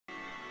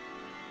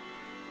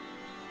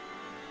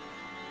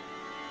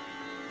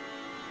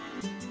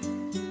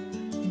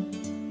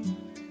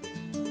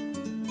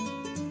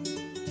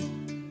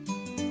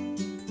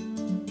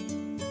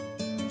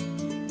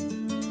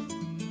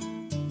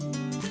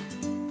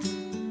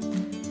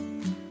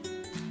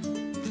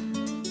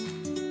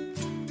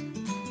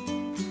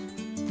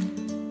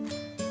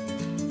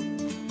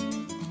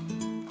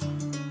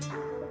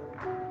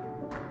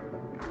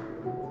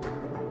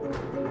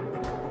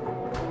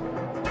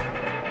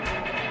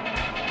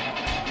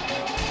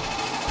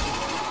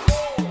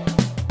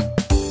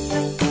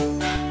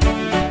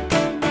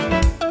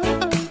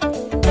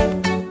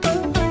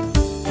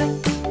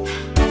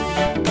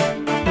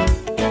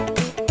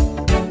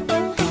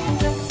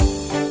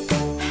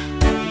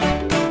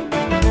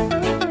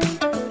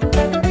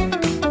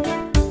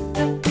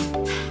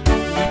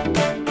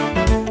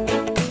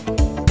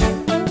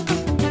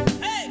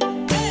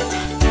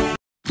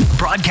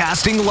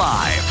Broadcasting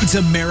live. It's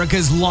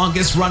America's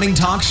longest running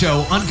talk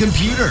show on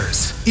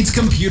computers. It's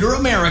Computer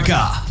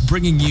America,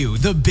 bringing you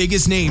the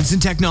biggest names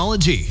in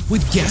technology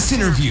with guest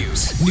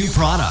interviews, new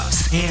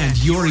products, and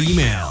your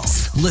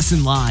emails.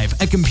 Listen live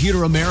at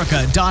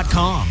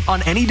computeramerica.com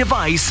on any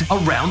device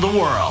around the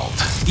world.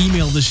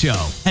 Email the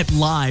show at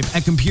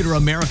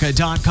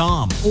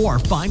live@computeramerica.com or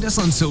find us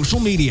on social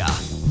media.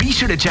 Be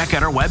sure to check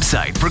out our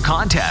website for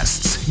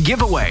contests,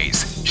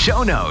 giveaways,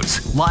 show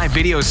notes, live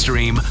video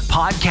stream,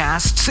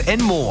 podcasts,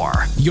 and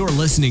more. You're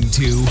listening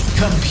to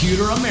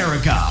Computer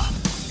America.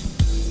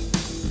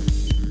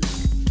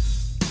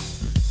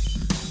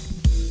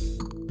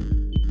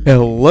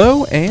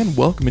 Hello and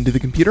welcome into the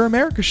Computer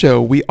America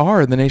Show. We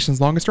are the nation's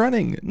longest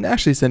running,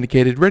 nationally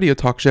syndicated radio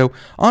talk show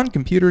on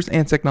computers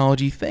and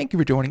technology. Thank you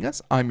for joining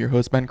us. I'm your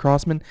host, Ben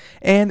Crossman,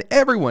 and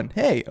everyone,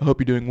 hey, I hope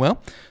you're doing well.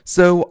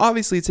 So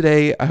obviously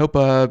today, I hope,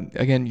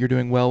 again, you're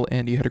doing well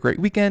and you had a great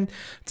weekend.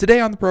 Today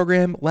on the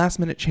program, last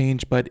minute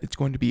change, but it's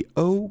going to be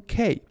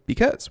okay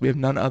because we have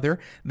none other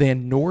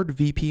than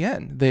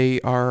NordVPN. They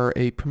are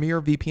a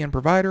premier VPN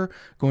provider,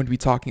 going to be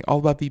talking all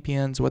about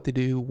VPNs, what they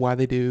do, why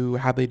they do,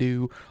 how they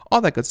do, all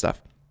that good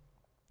stuff.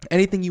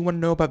 Anything you want to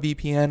know about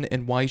VPN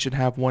and why you should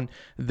have one,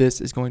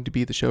 this is going to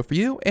be the show for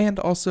you. And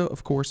also,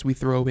 of course, we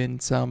throw in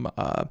some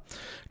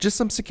just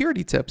some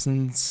security tips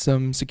and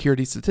some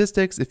security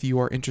statistics if you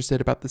are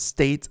interested about the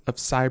state of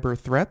cyber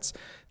threats.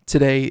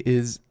 Today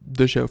is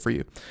the show for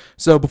you.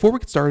 So before we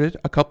get started,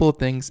 a couple of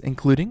things,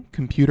 including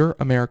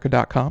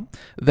computeramerica.com.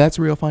 That's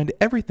where you'll find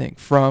everything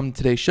from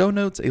today's show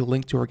notes, a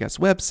link to our guest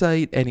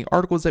website, any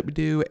articles that we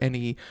do,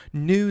 any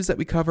news that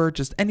we cover,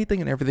 just anything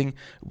and everything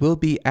will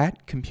be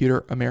at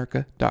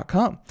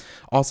computeramerica.com.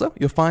 Also,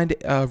 you'll find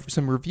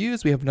some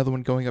reviews. We have another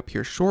one going up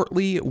here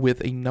shortly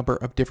with a number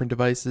of different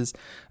devices.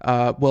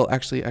 Well,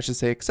 actually, I should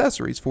say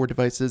accessories for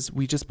devices.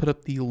 We just put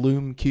up the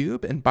Loom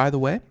Cube, and by the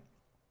way,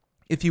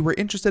 if you were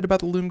interested about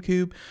the Loom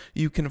Cube,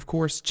 you can, of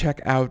course, check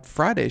out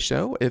Friday's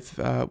show.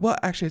 Well,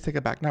 actually, I take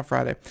it back, not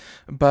Friday,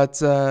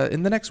 but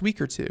in the next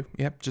week or two,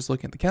 yep, just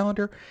looking at the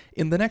calendar,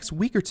 in the next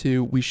week or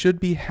two, we should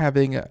be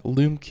having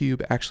Loom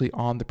Cube actually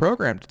on the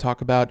program to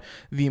talk about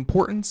the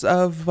importance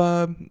of,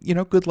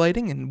 good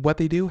lighting and what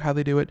they do, how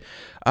they do it.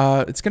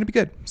 It's going to be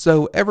good.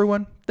 So,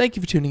 everyone, thank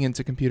you for tuning in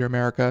to Computer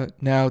America.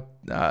 Now,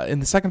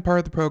 in the second part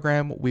of the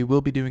program, we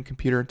will be doing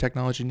computer and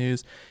technology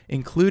news,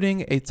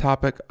 including a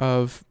topic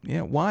of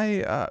why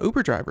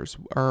Uber drivers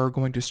are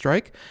going to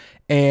strike.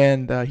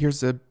 And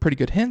here's a pretty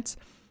good hint.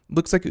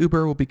 Looks like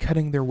Uber will be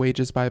cutting their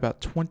wages by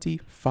about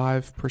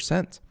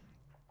 25%.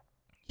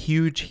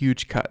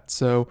 Huge cut.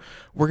 So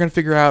we're going to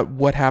figure out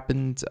what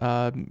happened,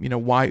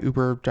 why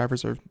Uber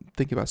drivers are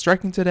thinking about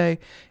striking today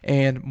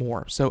and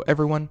more. So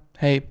everyone,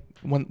 hey,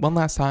 one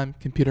last time,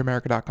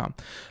 computeramerica.com.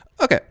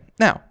 Okay,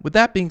 now, with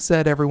that being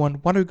said, everyone,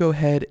 why don't we go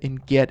ahead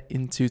and get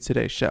into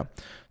today's show.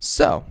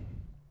 So,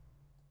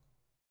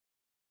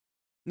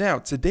 now,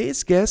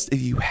 today's guest,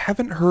 if you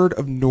haven't heard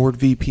of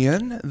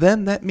NordVPN,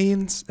 then that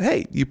means,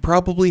 hey, you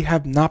probably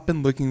have not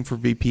been looking for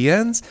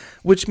VPNs,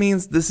 which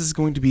means this is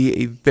going to be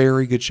a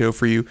very good show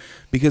for you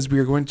because we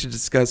are going to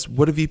discuss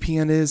what a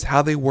VPN is,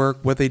 how they work,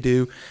 what they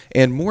do,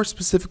 and more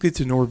specifically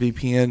to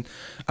NordVPN,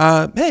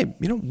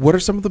 what are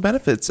some of the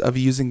benefits of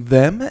using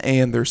them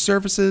and their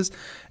services.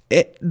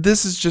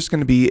 This is just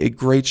going to be a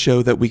great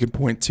show that we can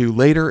point to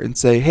later and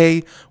say,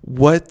 hey,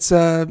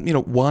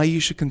 why you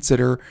should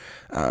consider,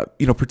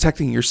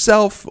 protecting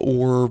yourself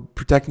or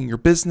protecting your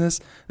business.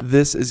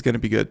 This is going to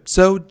be good.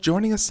 So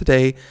joining us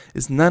today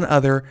is none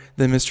other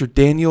than Mr.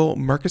 Daniel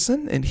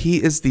Markuson, and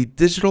he is the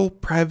digital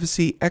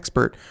privacy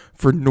expert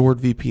for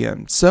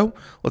NordVPN. So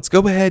let's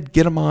go ahead,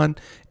 get him on.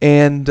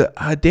 And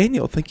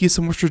Daniel, thank you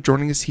so much for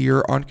joining us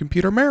here on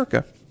Computer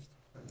America.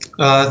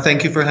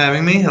 Thank you for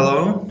having me.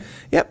 Hello.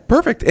 Yeah,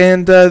 perfect.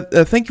 And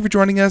thank you for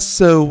joining us.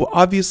 So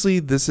obviously,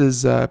 this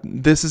is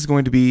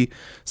going to be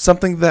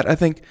something that I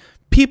think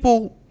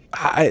people,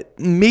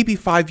 maybe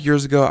 5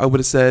 years ago, I would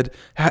have said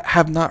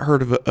have not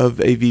heard of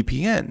a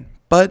VPN,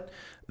 but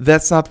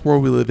that's not the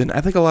world we live in.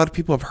 I think a lot of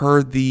people have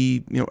heard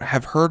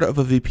of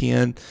a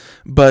VPN,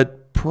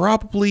 but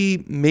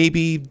probably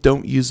maybe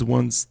don't use the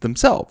ones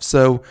themselves.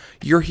 So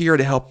you're here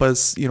to help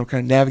us, kind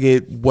of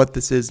navigate what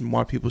this is and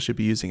why people should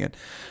be using it.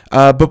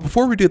 But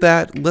before we do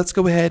that, let's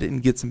go ahead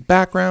and get some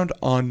background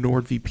on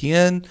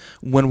NordVPN.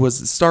 When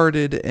was it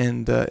started,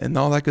 and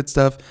all that good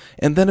stuff,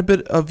 and then a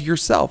bit of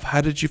yourself. How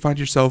did you find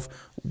yourself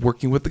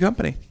working with the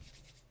company?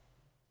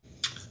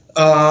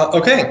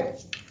 Okay.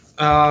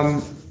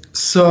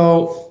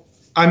 So,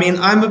 I mean,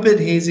 I'm a bit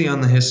hazy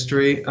on the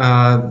history.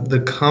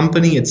 The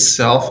company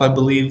itself, I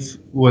believe,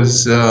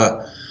 was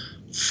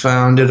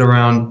founded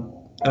around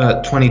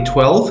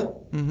 2012.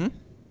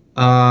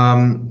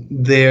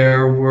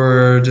 There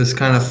were just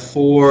kind of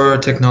 4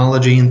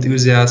 technology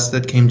enthusiasts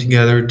that came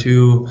together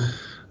to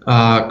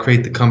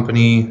create the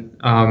company.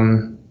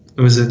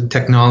 It was a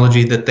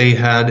technology that they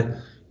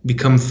had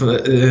become,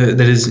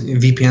 that is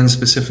VPN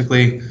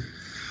specifically,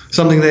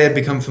 something they had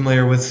become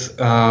familiar with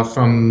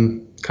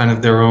from kind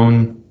of their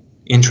own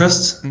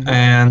interests.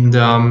 And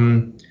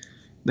I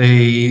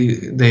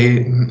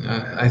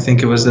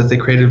think it was that they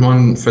created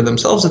one for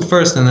themselves at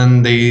first, and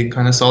then they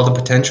kind of saw the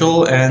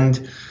potential,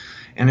 and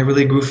it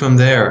really grew from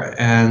there.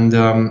 And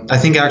I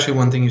think actually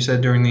one thing you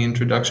said during the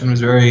introduction was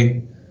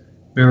very,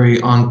 very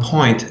on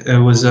point. It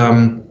was,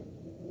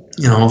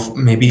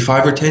 maybe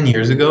 5 or 10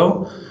 years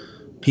ago,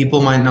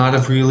 people might not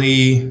have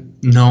really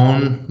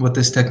known what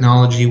this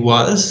technology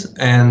was,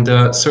 and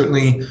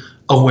certainly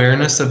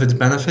awareness of its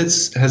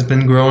benefits has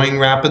been growing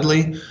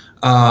rapidly.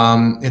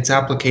 Its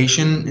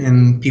application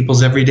in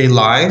people's everyday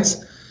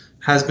lives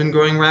has been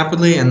growing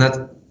rapidly, and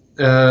that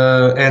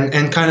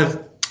and kind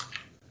of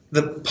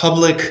the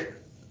public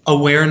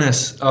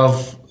awareness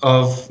of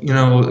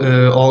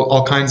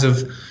all kinds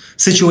of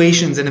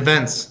situations and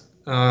events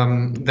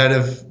that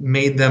have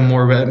made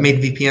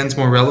VPNs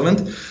more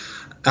relevant.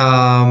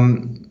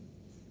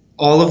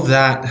 All of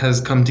that has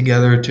come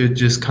together to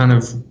just kind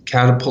of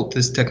catapult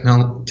this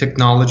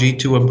technology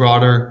to a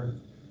broader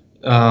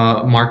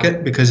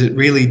market, because it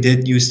really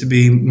did used to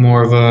be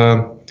more of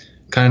a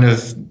kind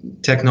of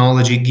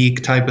technology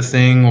geek type of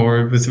thing,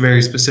 or with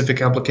very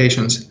specific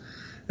applications.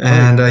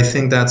 And I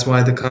think that's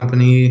why the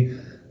company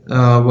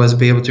was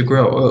able to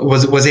grow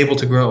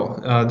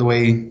the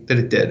way that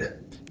it did.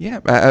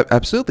 Yeah,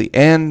 absolutely.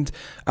 And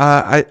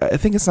I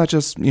think it's not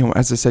just,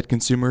 as I said,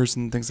 consumers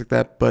and things like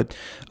that, but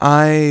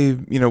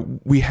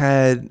we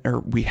have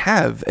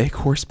a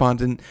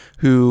correspondent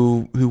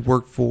who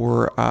worked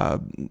for,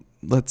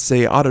 let's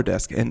say,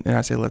 Autodesk. And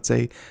I say, let's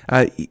say,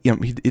 he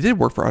did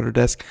work for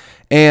Autodesk.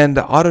 And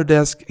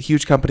Autodesk,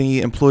 huge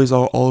company, employees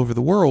all over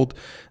the world,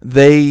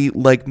 they,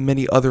 like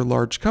many other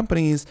large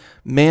companies,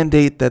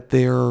 mandate that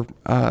their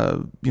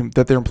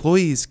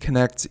employees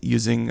connect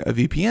using a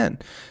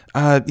VPN.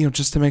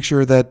 Just to make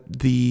sure that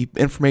the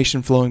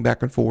information flowing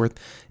back and forth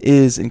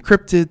is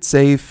encrypted,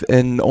 safe,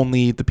 and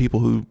only the people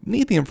who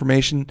need the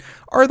information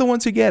are the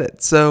ones who get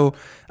it. So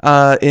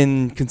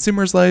in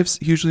consumers' lives,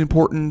 hugely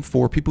important.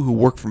 For people who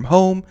work from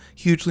home,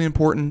 hugely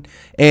important.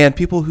 And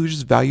people who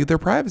just value their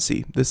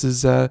privacy. This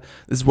is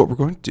what we're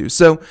going to do.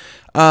 So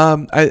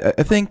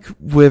I think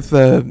with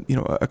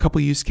a couple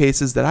use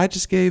cases that I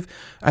just gave,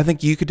 I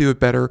think you could do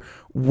it better.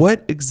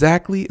 What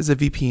exactly is a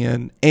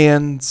VPN,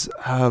 and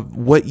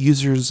what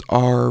users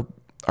are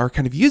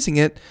kind of using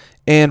it,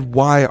 and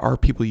why are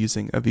people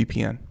using a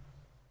VPN?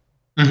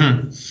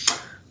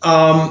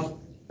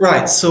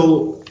 Right.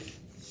 So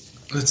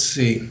let's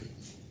see.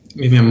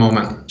 Give me a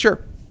moment.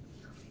 Sure.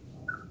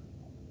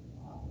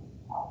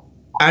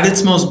 At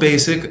its most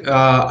basic,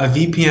 a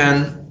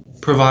VPN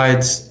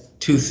provides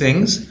 2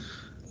 things.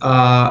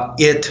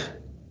 It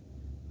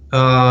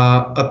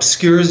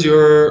obscures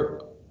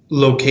your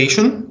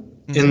location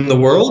in the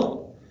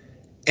world,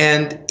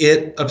 and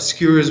it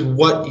obscures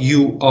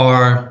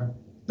the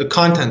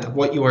content of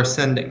what you are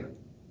sending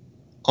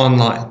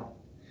online.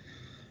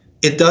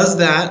 It does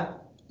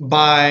that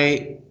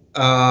by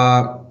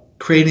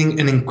creating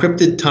an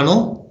encrypted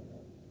tunnel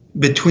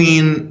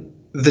between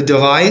the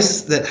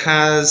device that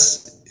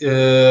has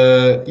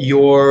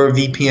your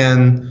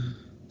VPN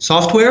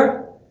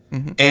software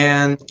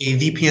and a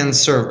VPN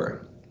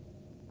server.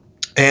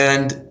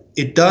 And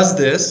it does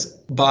this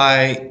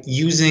by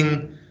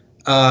using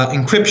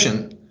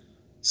encryption.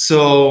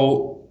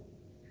 So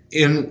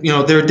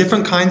there are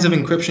different kinds of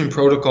encryption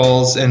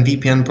protocols and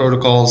VPN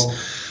protocols,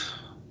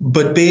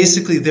 but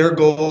basically their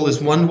goal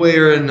is, one way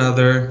or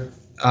another,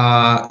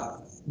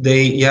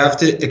 you have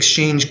to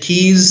exchange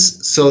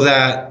keys so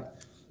that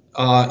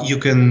you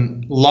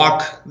can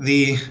lock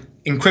the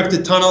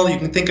encrypted tunnel. You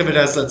can think of it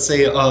as, let's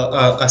say,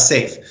 a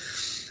safe.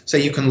 So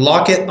you can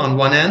lock it on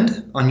one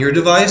end on your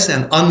device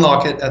and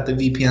unlock it at the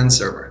VPN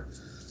server.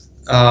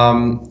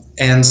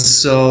 And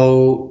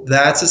so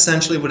that's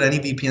essentially what any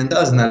VPN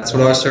does, and that's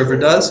what our server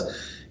does.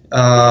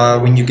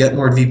 When you get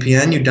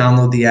NordVPN, you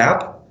download the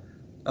app,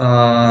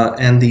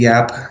 and the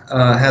app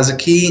has a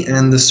key,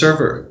 and the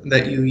server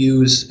that you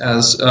use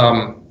as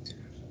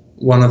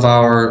one of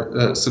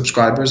our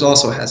subscribers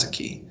also has a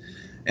key.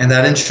 And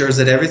that ensures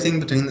that everything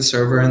between the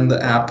server and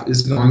the app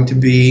is going to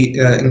be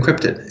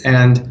encrypted.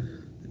 And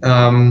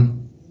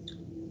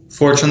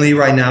Fortunately,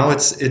 right now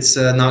it's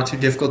not too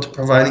difficult to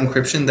provide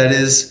encryption. That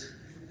is,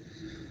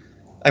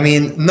 I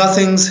mean,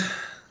 nothing's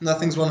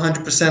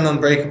 100%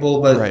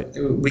 unbreakable, but Right.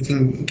 we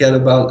can get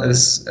about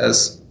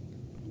as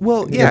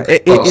Well, we can yeah,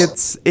 get pretty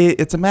close.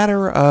 it's a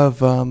matter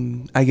of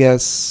I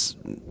guess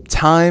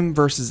time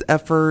versus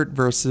effort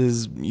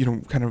versus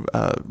kind of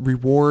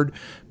reward,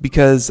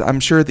 because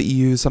I'm sure that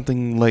you use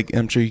something like,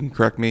 I'm sure you can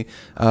correct me,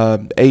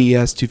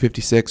 AES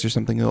 256 or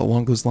something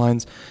along those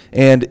lines,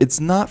 and it's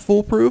not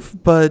foolproof,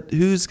 but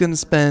who's going to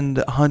spend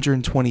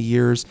 120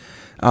 years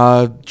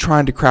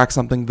trying to crack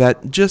something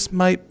that just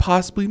might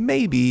possibly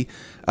maybe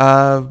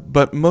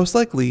but most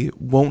likely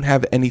won't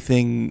have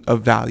anything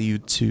of value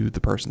to the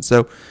person.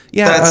 So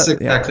yeah, That's yeah.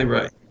 exactly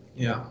right.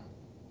 Yeah.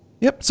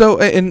 Yep. So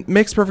it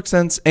makes perfect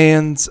sense,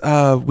 and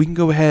we can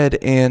go ahead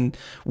and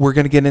we're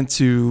going to get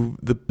into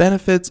the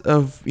benefits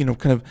of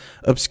kind of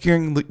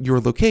obscuring your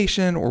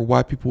location, or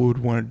why people would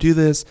want to do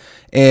this,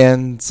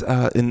 and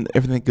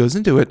everything that goes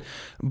into it.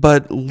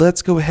 But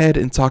let's go ahead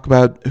and talk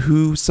about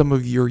who some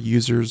of your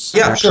users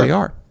actually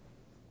are.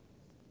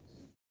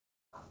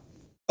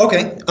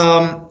 Okay.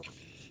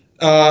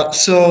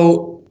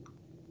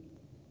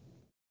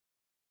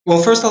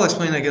 Well, first I'll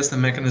explain, I guess, the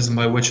mechanism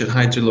by which it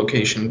hides your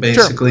location.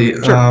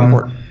 Basically,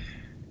 Sure.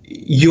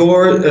 You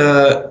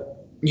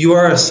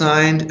are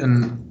assigned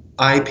an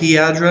IP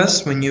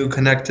address when you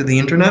connect to the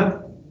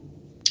internet,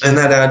 and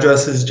that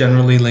address is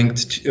generally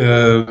linked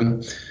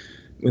with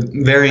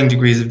varying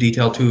degrees of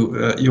detail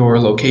to your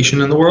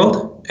location in the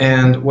world.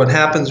 And what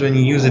happens when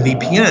you use a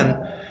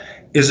VPN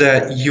is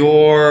that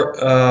your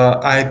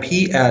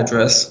IP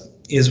address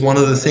is one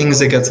of the things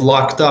that gets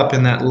locked up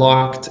in that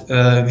locked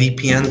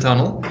VPN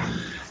tunnel.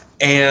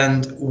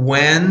 And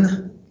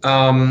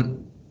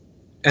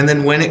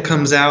then when it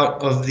comes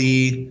out of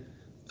the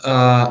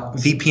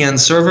VPN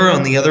server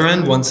on the other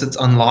end, once it's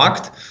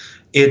unlocked,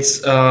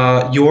 it's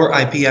your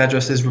IP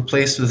address is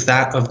replaced with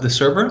that of the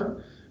server.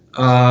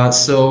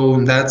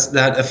 So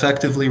that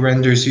effectively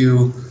renders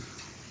you,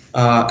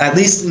 at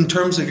least in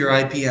terms of your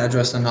IP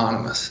address,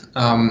 anonymous.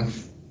 There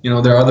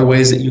are other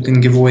ways that you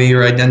can give away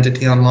your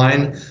identity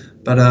online,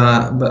 but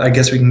I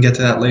guess we can get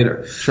to that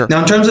later. Sure.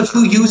 Now, in terms of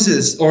who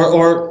uses,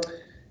 or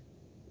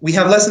we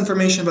have less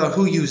information about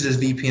who uses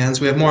VPNs.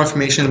 We have more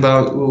information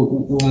about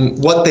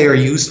what they are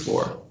used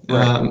for,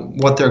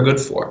 what they're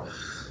good for.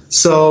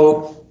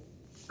 So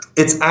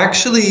it's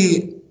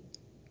actually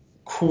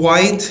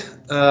quite.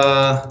 Give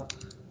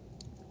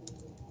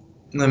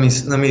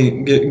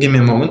me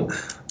a moment.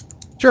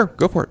 Sure,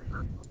 go for it.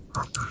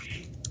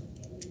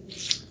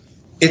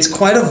 It's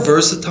quite a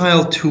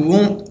versatile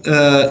tool,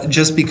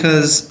 just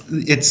because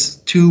its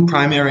two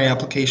primary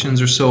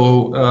applications are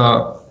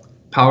so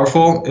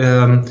powerful.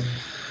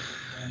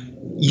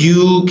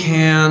 You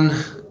can,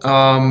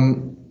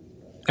 some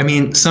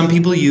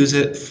people use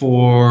it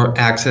for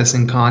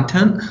accessing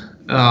content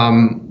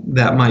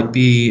that might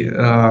be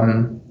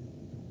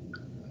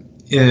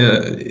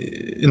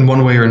in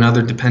one way or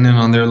another dependent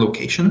on their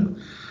location.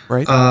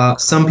 Right.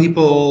 Some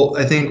people,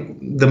 I think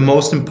the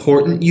most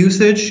important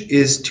usage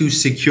is to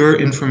secure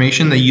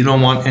information that you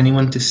don't want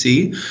anyone to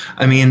see.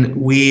 I mean,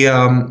 we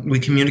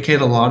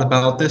communicate a lot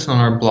about this on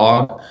our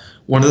blog.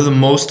 One of the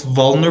most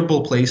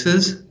vulnerable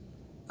places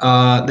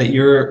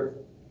where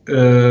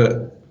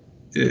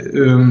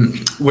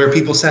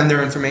people send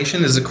their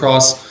information is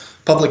across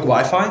public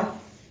Wi-Fi.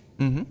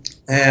 Mm-hmm.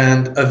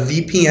 And a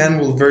VPN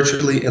will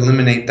virtually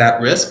eliminate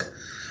that risk.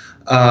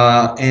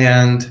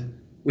 And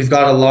we've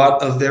got a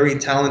lot of very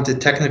talented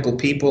technical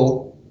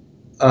people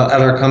at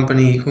our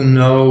company who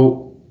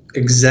know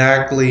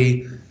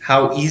exactly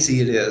how easy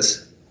it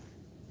is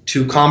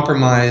to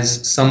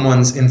compromise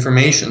someone's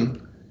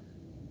information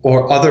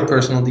or other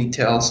personal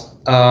details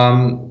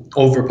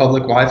over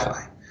public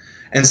Wi-Fi.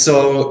 And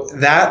so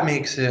that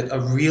makes it a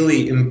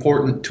really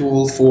important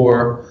tool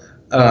for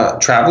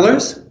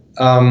travelers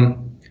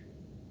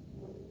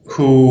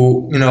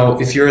who,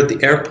 if you're at the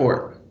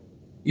airport,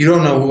 you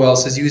don't know who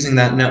else is using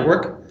that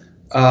network.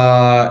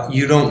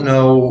 You don't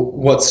know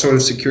what sort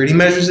of security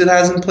measures it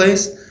has in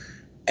place.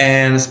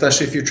 And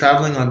especially if you're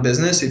traveling on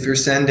business, if you're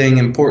sending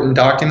important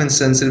documents,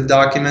 sensitive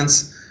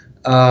documents,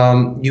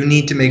 you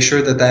need to make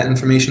sure that that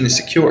information is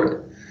secured.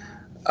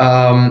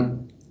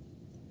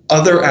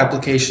 Other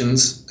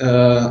applications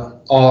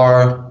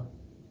are,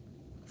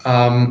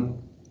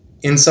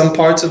 in some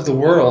parts of the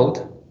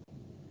world,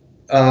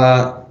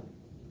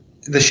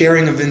 the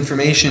sharing of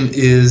information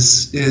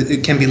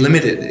it can be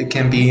limited. It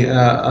can be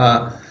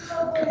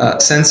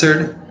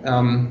censored.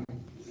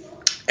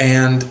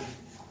 And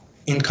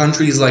in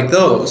countries like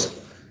those,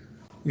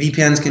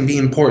 VPNs can be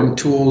important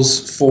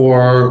tools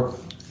for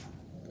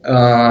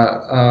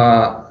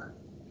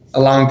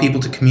allowing people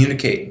to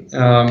communicate.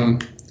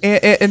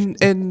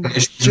 And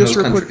just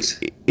real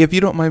quick, if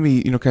you don't mind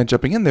me, kind of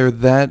jumping in there,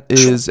 that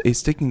is a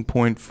sticking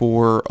point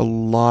for a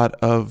lot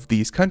of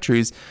these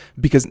countries,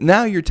 because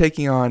now you're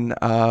taking on,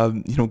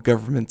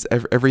 governments,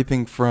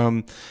 everything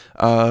from,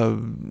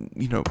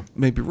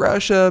 maybe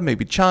Russia,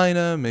 maybe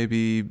China,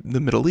 maybe the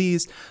Middle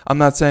East. I'm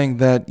not saying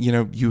that,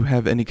 you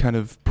have any kind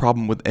of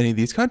problem with any of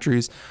these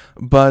countries,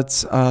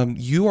 but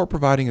you are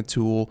providing a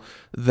tool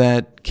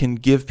that can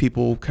give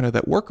people kind of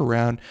that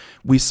workaround.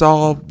 We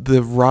saw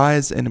the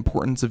rise and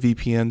importance of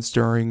VPNs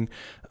during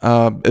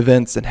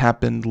events that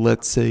happened,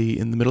 let's say,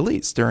 in the Middle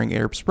East during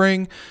Arab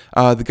Spring.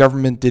 The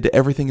government did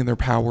everything in their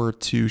power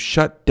to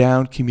shut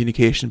down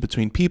communication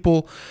between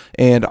people,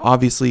 and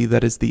obviously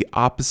that is the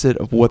opposite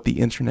of what the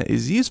internet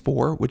is used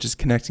for, which is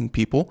connecting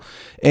people.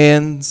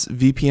 And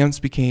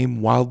VPNs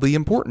became wildly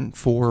important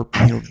for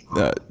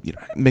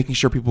making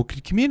sure people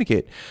could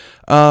communicate.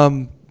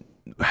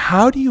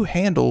 How do you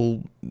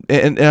handle,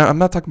 and I'm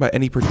not talking about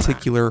any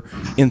particular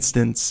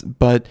instance,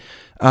 but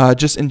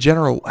just in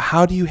general,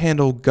 how do you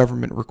handle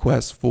government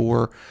requests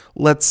for,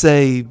 let's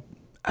say,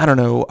 I don't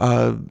know,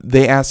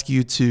 they ask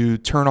you to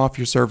turn off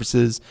your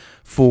services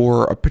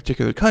for a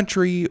particular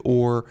country,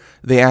 or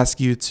they ask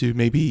you to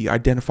maybe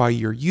identify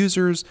your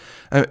users.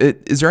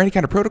 Is there any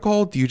kind of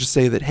protocol? Do you just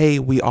say that, hey,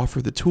 we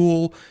offer the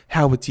tool,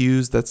 how it's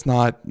used, that's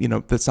not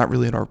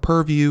really in our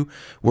purview,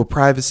 we're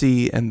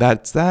privacy, and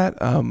that's that?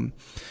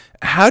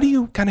 How do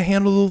you kind of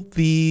handle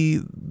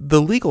the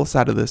legal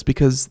side of this?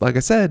 Because, like I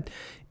said,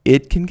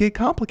 it can get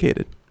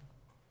complicated.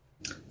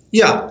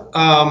 Yeah.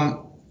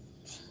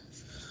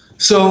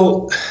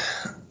 So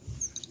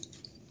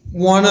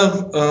one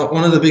of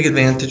the big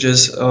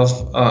advantages of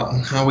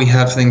how we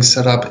have things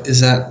set up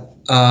is that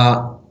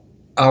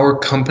our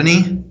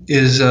company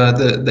is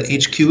the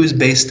HQ is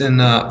based in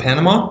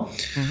Panama,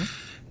 mm-hmm.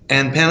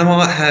 and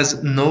Panama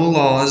has no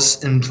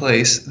laws in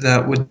place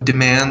that would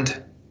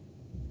demand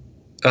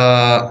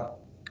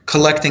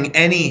collecting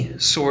any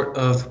sort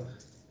of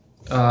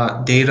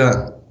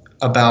data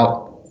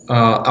about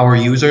our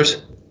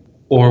users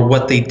or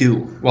what they do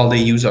while they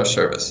use our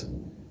service.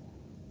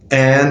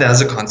 And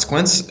as a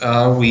consequence,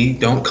 we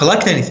don't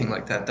collect anything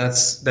like that.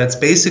 That's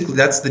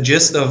the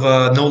gist of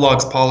no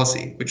logs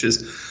policy, which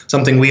is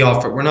something we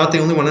offer. We're not the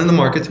only one in the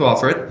market to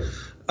offer it.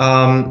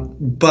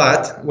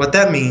 But what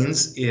that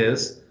means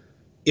is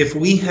if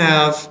we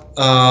have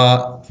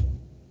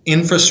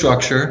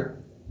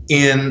infrastructure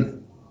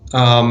in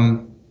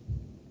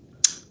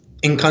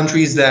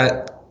countries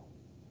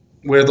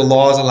where the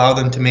laws allow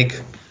them to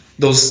make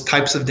those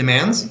types of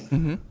demands,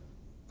 mm-hmm.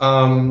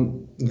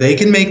 They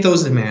can make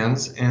those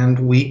demands, and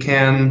we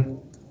can.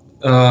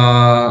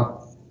 I'm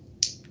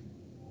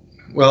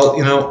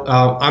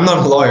not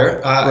a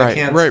lawyer. I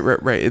can't.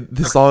 Right.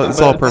 It's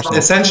all personal.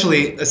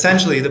 Essentially,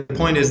 the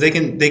point is they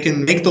can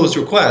make those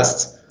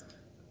requests,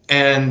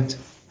 and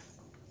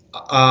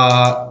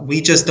we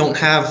just don't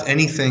have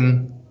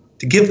anything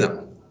to give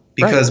them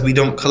because we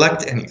don't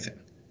collect anything.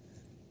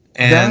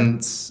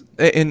 And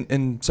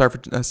sorry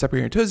for stepping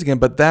on your toes again,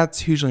 but that's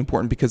hugely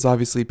important because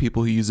obviously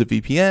people who use a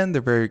VPN,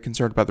 they're very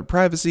concerned about their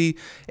privacy,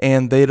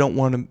 and they don't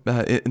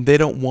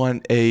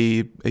want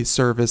a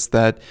service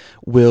that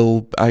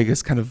will, I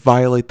guess, kind of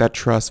violate that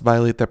trust,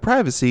 violate that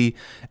privacy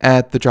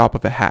at the drop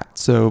of a hat.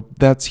 So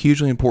that's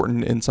hugely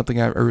important, and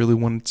something I really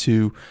wanted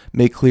to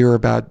make clear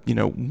about,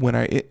 when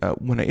I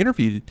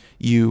interviewed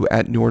you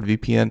at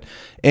NordVPN,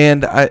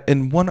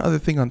 and one other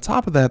thing on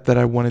top of that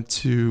I wanted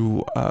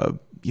to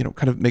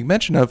kind of make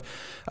mention of,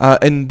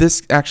 and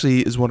this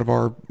actually is one of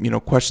our,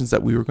 questions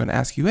that we were going to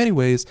ask you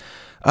anyways.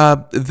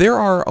 There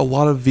are a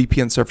lot of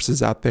VPN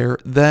services out there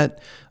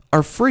that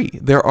are free.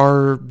 There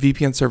are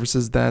VPN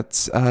services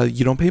that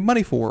you don't pay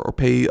money for or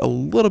pay a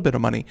little bit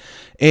of money,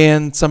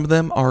 and some of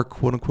them are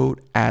quote unquote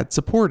ad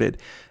supported.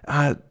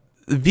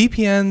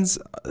 VPNs,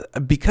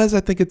 because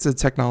I think it's a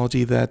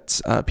technology that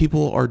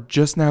people are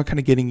just now kind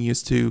of getting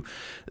used to,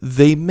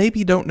 they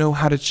maybe don't know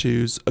how to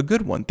choose a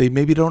good one. They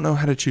maybe don't know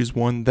how to choose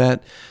one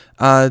that,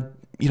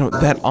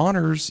 that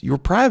honors your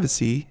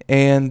privacy,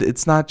 and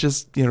it's not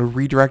just,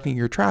 redirecting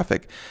your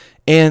traffic.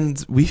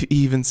 And we've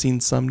even seen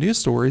some news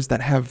stories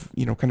that have,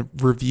 kind of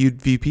reviewed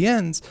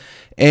VPNs.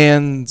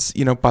 And,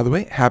 by the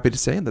way, happy to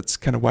say that's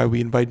kind of why we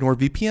invite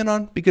NordVPN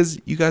on, because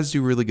you guys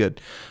do really good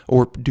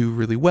or do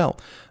really well.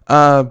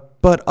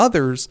 But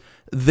others,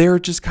 they're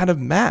just kind of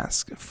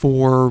masked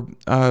for,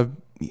 I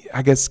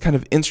guess, kind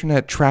of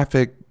internet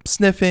traffic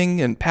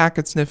sniffing and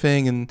packet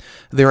sniffing, and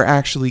they're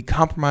actually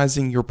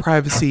compromising your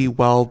privacy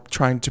while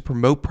trying to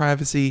promote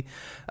privacy.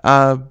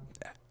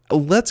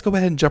 Let's go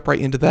ahead and jump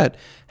right into that.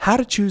 How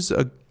to choose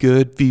a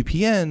good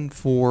VPN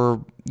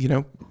for,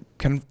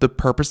 kind of the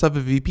purpose of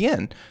a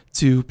VPN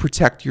to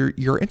protect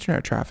your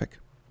internet traffic.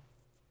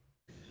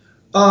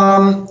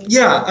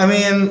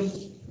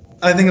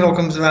 I think it all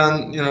comes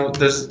down,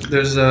 there's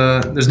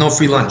no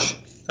free lunch.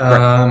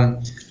 Right.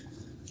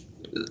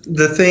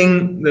 The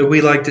thing that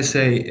we like to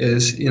say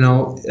is,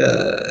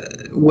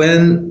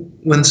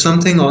 when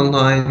something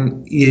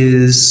online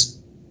is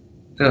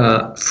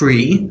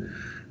free,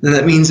 then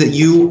that means that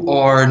you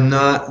are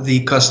not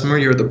the customer,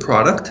 you're the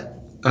product.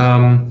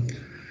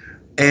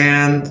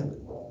 And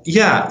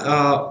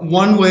yeah,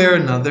 one way or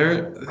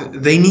another,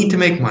 they need to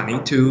make money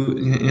to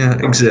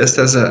exist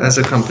as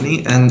a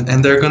company,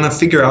 and they're going to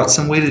figure out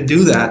some way to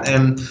do that.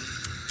 And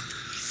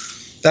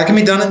that can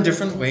be done in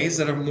different ways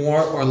that are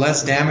more or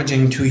less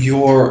damaging to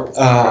your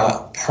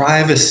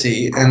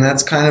privacy, and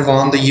that's kind of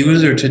on the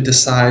user to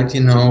decide,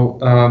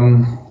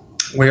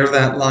 where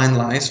that line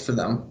lies for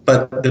them.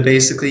 But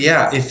basically,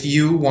 yeah, if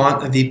you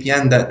want a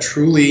VPN that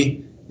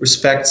truly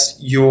respects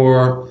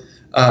your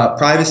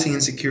privacy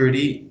and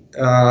security,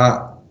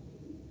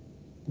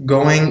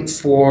 going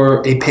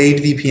for a paid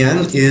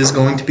VPN is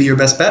going to be your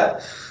best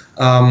bet,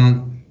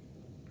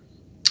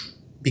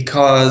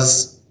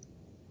 because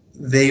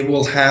they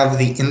will have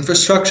the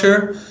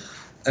infrastructure,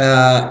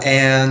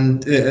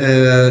 and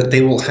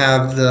they will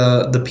have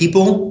the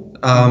people,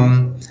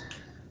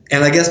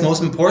 and I guess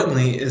most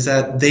importantly is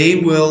that they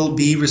will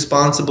be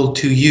responsible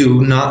to you,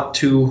 not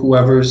to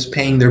whoever's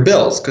paying their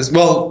bills. Because,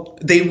 well,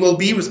 they will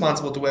be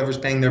responsible to whoever's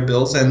paying their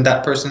bills, and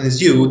that person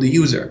is you, the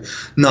user,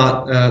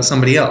 not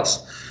somebody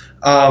else.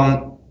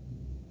 I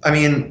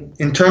mean,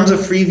 in terms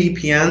of free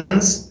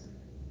VPNs,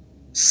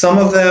 some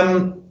of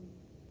them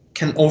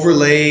can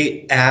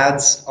overlay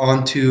ads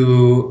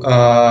onto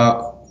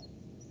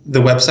the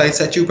websites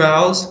that you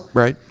browse.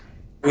 Right.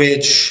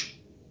 Which,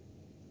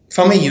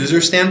 from a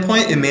user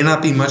standpoint, it may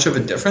not be much of a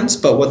difference,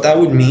 but what that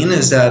would mean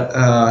is that,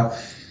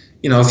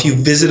 if you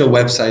visit a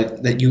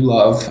website that you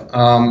love,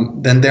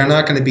 then they're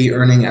not going to be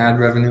earning ad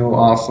revenue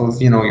off of,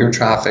 your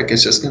traffic.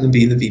 It's just going to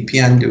be the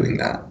VPN doing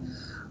that.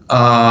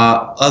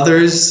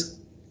 Others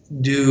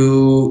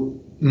do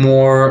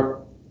more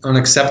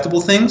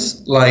unacceptable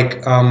things,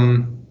 like,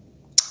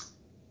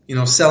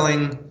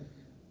 selling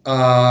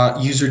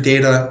user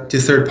data to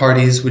third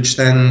parties, which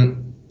then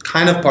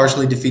kind of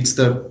partially defeats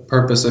the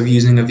purpose of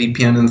using a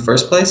VPN in the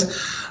first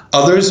place.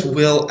 Others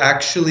will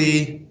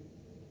actually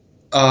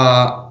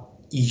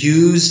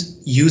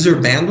use user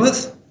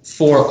bandwidth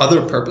for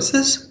other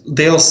purposes.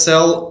 They'll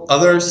sell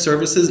other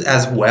services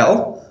as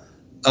well,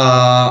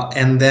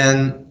 and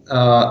then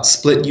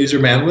split user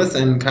bandwidth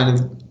and kind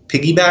of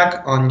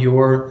piggyback on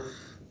your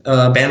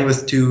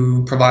bandwidth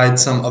to provide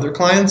some other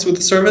clients with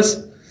the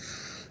service.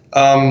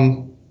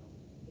 And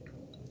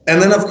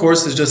then, of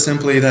course, it's just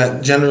simply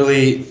that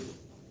generally,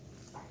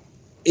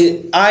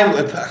 I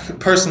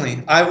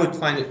would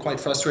find it quite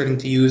frustrating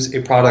to use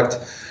a product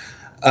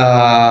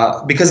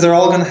because they're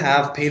all going to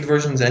have paid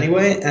versions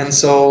anyway, and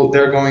so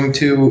they're going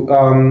to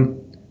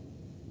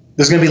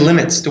there's going to be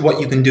limits to what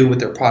you can do with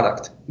their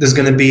product. There's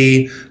going to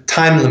be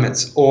time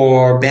limits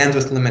or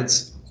bandwidth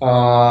limits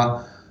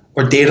or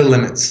data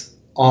limits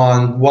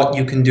on what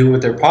you can do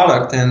with their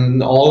product,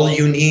 and all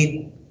you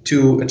need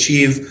to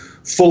achieve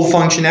full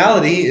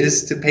functionality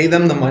is to pay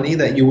them the money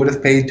that you would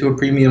have paid to a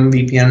premium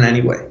VPN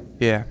anyway.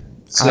 Yeah.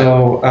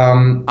 So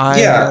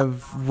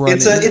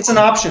it's an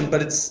option,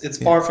 but it's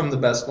far from the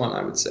best one,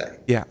 I would say.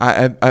 Yeah,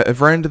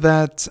 I've run into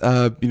that.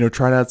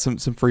 Tried out some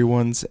free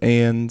ones,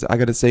 and I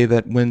got to say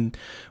that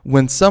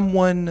when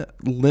someone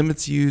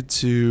limits you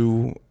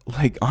to,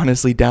 like,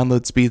 honestly,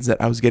 download speeds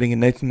that I was getting in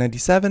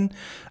 1997,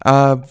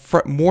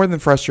 more than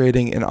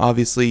frustrating, and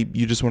obviously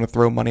you just want to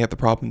throw money at the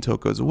problem until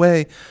it goes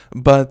away.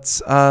 But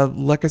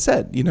like I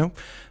said,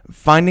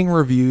 finding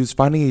reviews,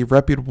 finding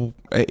finding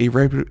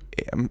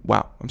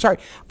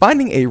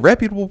a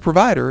reputable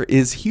provider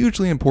is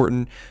hugely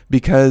important,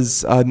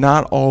 because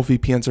not all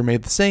VPNs are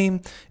made the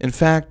same. In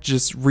fact,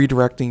 just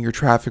redirecting your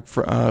traffic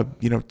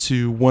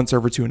to one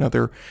server to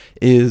another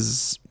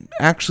is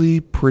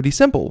actually pretty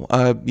simple,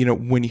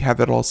 when you have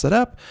that all set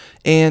up,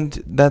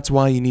 and that's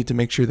why you need to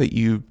make sure that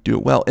you do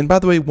it well. And by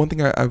the way, one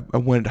thing I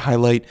wanted to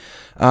highlight,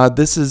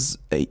 this is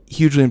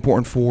hugely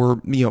important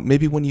for,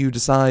 maybe when you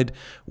decide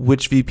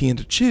which VPN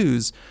to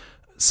choose,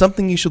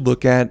 something you should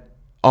look at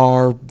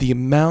are the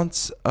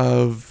amounts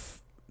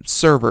of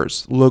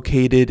servers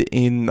located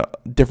in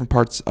different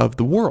parts of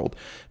the world.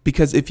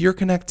 Because if you're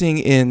connecting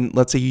in,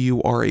 let's say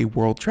you are a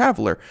world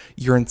traveler,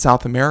 you're in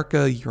South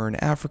America, you're in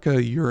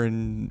Africa, you're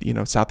in,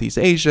 Southeast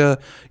Asia,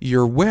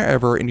 you're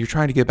wherever, and you're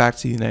trying to get back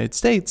to the United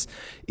States,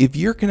 if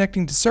you're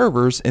connecting to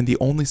servers and the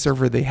only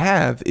server they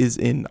have is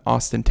in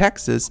Austin,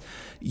 Texas,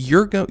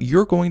 you're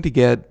going to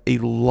get a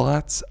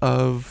lot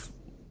of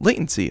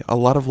latency, a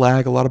lot of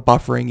lag, a lot of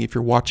buffering if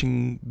you're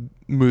watching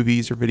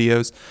movies or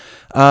videos.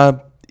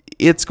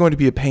 It's going to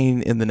be a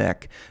pain in the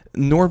neck.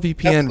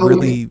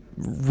 NordVPN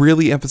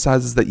really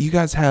emphasizes that you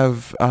guys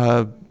have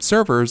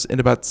servers in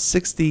about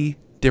 60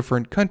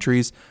 different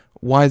countries.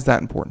 Why is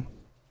that important?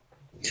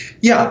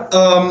 Yeah,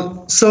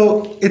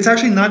 so it's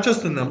actually not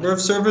just the number of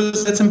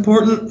servers that's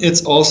important,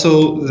 it's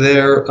also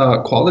their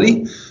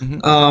quality.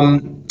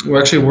 Mm-hmm. We're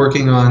actually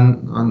working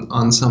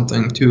on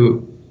something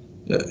to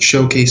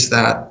showcase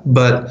that.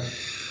 But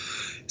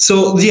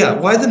so yeah,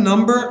 why the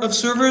number of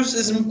servers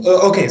is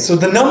okay. So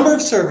the number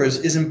of servers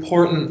is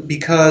important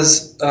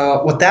because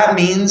what that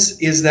means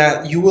is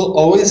that you will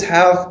always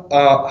have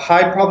a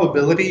high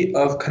probability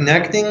of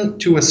connecting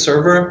to a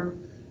server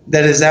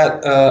that is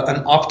at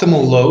an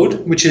optimal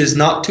load, which is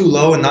not too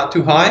low and not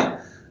too high.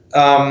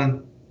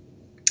 And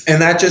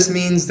that just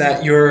means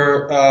that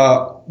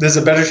there's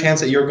a better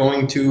chance that you're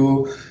going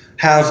to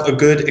have a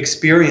good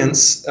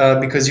experience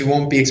because you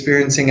won't be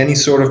experiencing any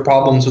sort of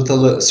problems with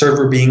the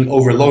server being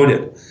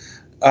overloaded.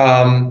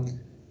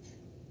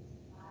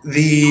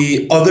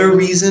 The other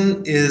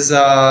reason is,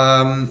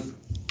 as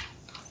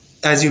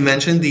you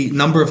mentioned, the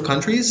number of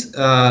countries.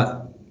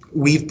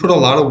 We've put a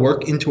lot of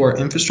work into our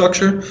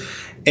infrastructure,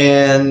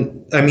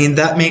 and I mean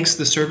that makes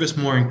the service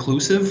more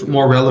inclusive,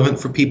 more relevant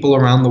for people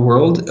around the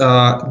world,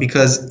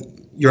 because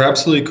you're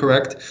absolutely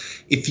correct.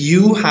 If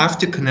you have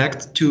to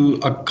connect to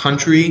a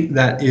country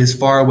that is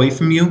far away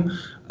from you,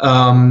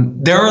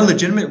 there are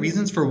legitimate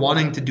reasons for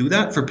wanting to do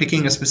that, for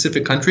picking a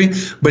specific country.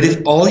 But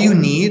if all you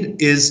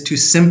need is to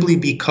simply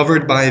be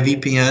covered by a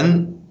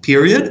VPN,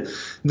 period,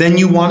 then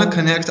you want to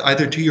connect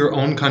either to your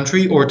own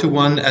country or to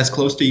one as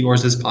close to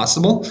yours as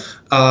possible.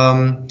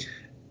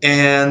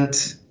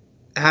 And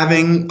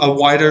having a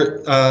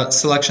wider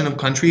selection of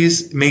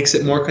countries makes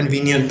it more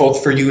convenient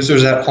both for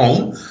users at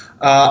home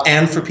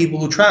and for people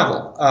who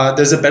travel.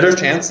 There's a better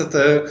chance that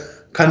the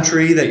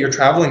country that you're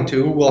traveling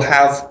to will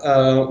have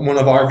one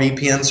of our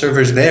VPN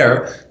servers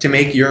there to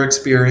make your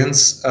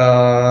experience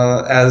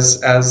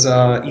as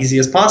easy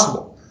as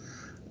possible.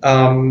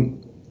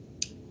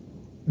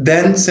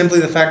 Then simply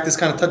the fact, this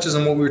kind of touches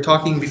on what we were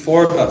talking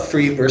before about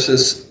free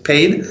versus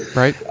paid.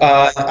 Right.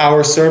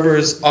 Our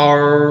servers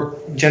are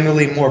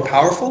generally more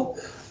powerful.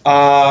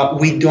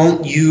 We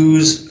don't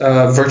use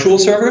virtual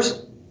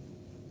servers.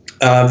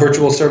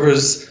 Virtual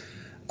servers,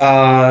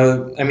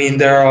 I mean,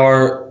 there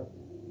are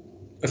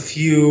a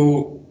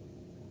few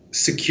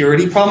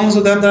security problems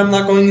with them that I'm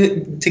not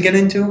going to get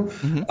into,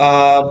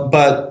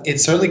 but it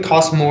certainly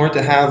costs more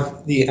to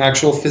have the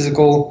actual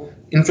physical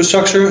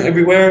infrastructure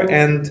everywhere,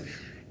 and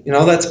you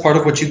know that's part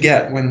of what you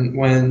get when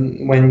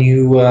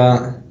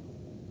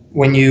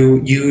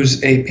you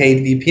use a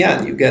paid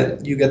VPN.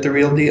 You get the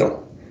real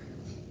deal.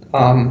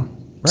 Right.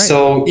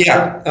 So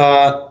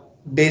yeah,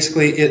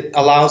 basically it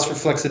allows for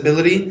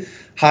flexibility,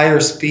 higher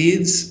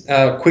speeds,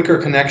 quicker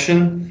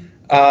connection.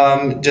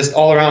 Just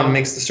all around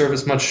makes the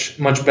service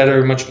much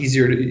better, much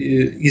easier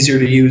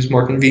to use,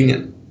 more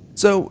convenient.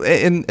 So,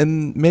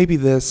 and maybe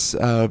this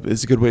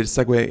is a good way to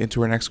segue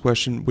into our next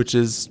question, which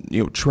is,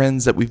 you know,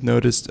 trends that we've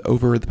noticed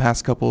over the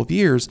past couple of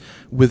years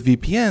with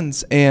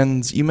VPNs.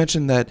 And you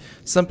mentioned that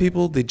some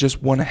people, they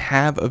just want to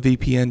have a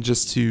VPN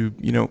just to,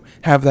 you know,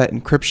 have that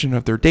encryption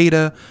of their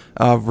data,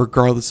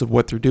 regardless of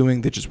what they're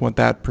doing. They just want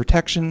that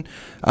protection.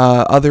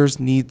 Others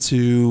need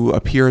to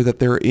appear that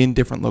they're in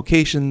different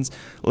locations.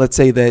 Let's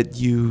say that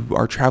you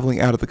are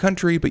traveling out of the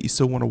country, but you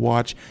still want to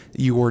watch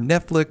your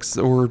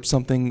Netflix or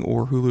something,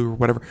 or Hulu or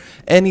whatever,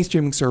 any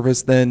streaming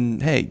service. Then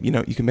hey, you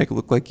know, you can make it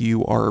look like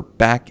you are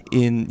back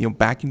in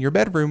your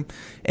bedroom,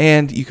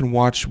 and you can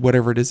watch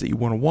whatever it is that you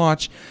want to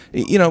watch,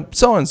 you know,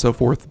 so on and so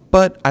forth.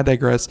 But I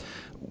digress.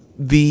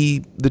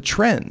 The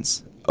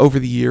trends over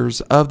the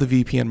years of the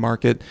VPN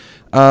market,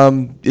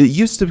 it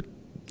used to,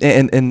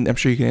 and I'm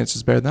sure you can answer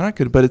this better than I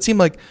could, but it seemed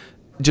like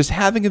just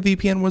having a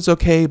VPN was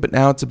okay, but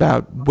now it's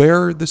about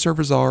where the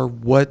servers are,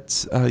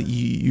 what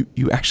you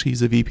actually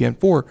use a VPN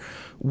for.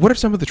 What are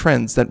some of the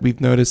trends that we've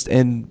noticed,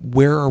 and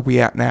where are we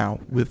at now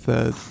with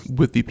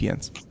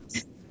VPNs?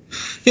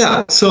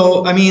 Yeah,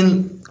 so I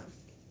mean,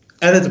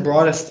 at its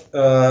broadest,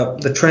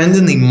 the trend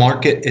in the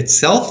market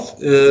itself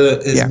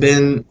has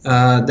been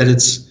that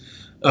it's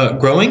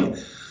growing.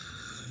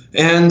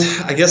 And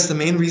I guess the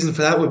main reason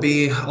for that would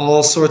be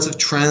all sorts of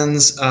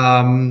trends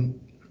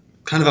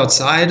kind of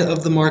outside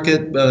of the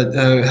market, but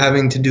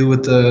having to do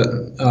with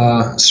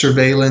the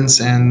surveillance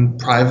and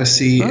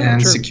privacy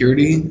and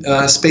security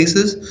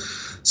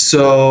spaces.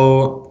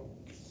 So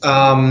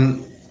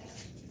one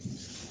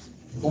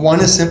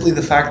is simply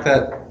the fact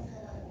that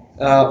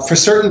for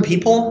certain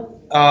people,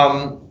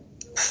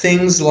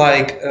 things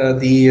like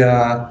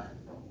the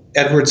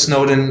Edward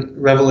Snowden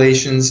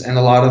revelations and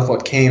a lot of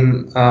what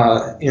came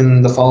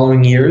in the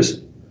following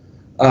years,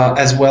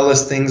 as well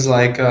as things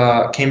like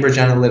Cambridge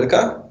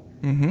Analytica,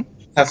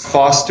 have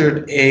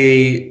fostered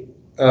a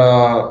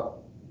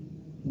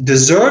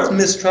deserved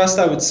mistrust,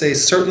 I would say,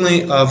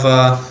 certainly of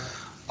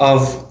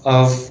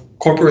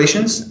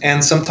corporations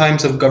and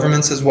sometimes of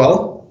governments as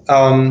well,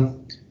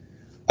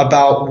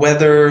 about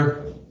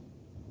whether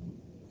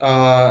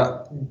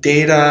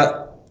data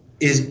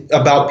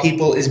about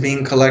people is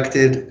being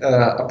collected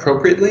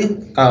appropriately,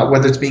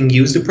 whether it's being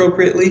used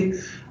appropriately,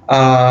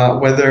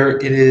 whether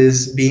it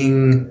is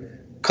being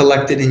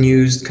collected and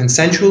used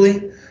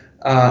consensually,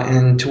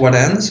 and to what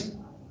ends.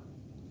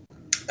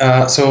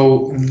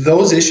 So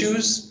those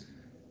issues,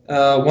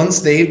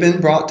 once they've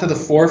been brought to the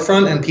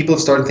forefront and people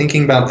have started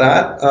thinking about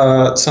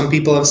that, some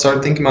people have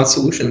started thinking about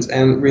solutions,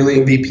 and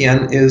really a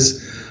VPN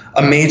is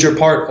a major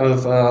part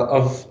of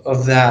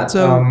that.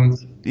 So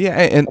Yeah,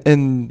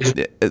 and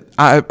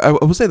I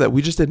will say that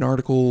we just did an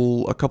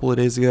article a couple of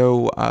days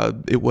ago.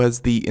 It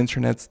was the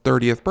internet's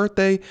 30th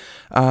birthday.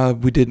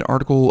 We did an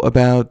article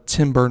about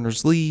Tim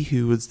Berners-Lee,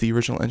 who was the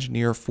original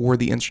engineer for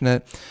the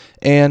internet,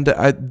 and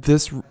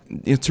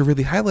to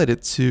really highlight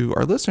it to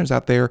our listeners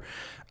out there.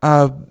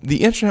 The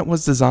internet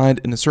was designed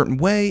in a certain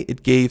way.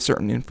 It gave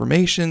certain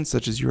information,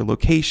 such as your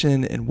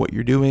location and what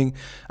you're doing,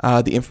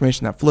 the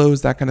information that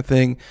flows, that kind of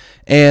thing.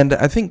 And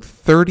I think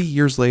 30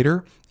 years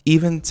later,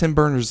 even Tim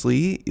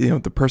Berners-Lee,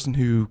 the person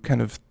who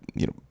kind of,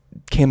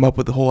 came up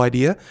with the whole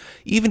idea,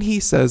 even he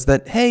says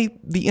that, hey,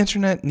 the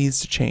internet needs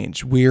to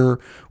change. We're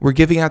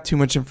giving out too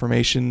much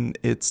information.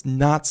 It's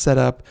not set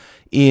up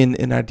in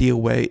an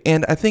ideal way.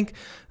 And I think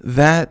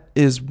that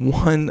is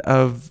one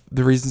of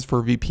the reasons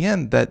for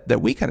VPN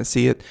that we kind of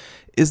see it,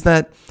 is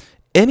that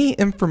any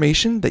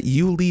information that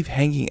you leave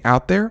hanging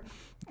out there,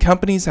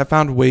 companies have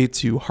found a way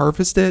to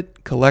harvest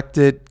it, collect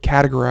it,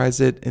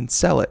 categorize it, and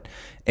sell it.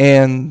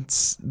 And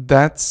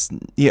that's,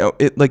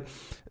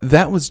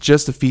 that was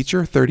just a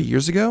feature 30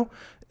 years ago.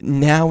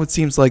 Now it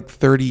seems like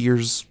 30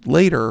 years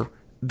later,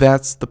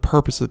 that's the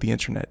purpose of the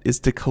internet, is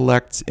to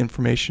collect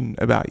information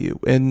about you.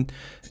 And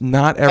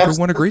not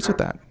everyone agrees with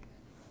that.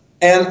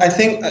 And I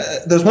think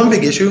there's one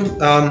big issue.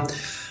 I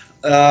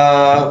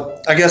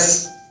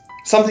guess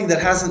something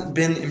that hasn't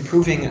been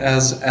improving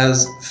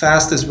as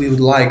fast as we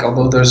would like,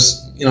 although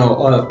there's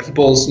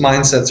people's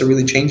mindsets are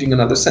really changing in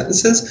other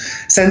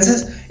senses,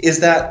 is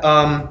that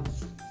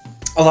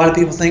a lot of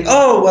people think,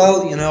 oh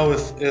well,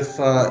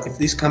 if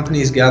these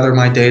companies gather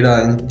my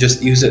data and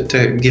just use it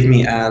to give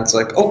me ads,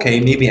 like, okay,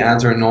 maybe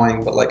ads are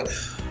annoying, but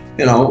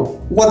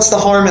what's the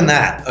harm in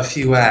that? A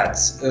few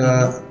ads.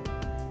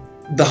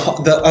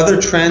 The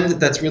other trend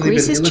that's really been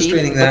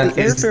illustrating that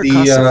is the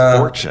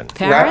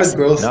rapid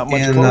growth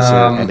in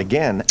and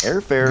again,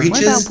 airfare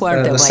breaches,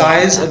 the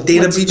size of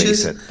data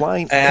breaches, and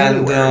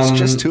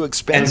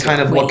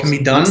kind of what can be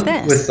done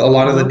with a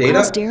lot of the data.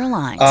 With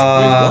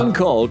one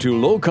call to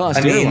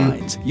low-cost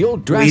airlines, you'll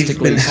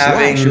drastically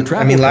slash your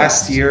travel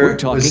last year We're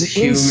talking was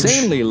huge,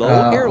 insanely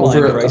low airline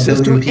over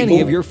prices to any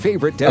of your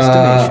favorite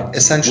destinations.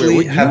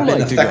 Essentially have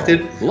been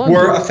affected,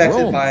 were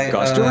affected by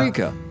Costa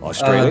Rica,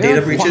 Australia.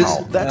 data breaches.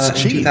 Wow, that's in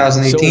cheap.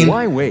 2018. So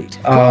why wait?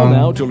 Call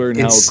now to learn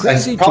how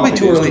crazy probably cheap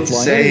too it is early to to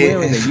fly say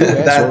anywhere in the US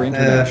or that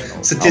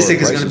international. statistic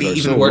Our is going to be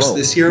prices are even so worse low,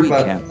 this year, we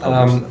but can't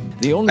publish them.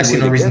 The only I see way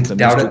no to reason get to them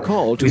doubt is to it.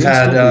 call to We've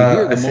had, instantly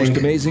hear the I most think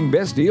amazing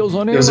best deals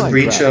on there was a airline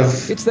breach travel.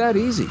 of It's that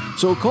easy.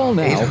 So call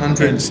now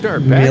 800 and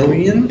start back.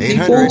 million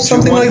people,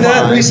 something like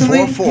that, recently.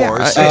 And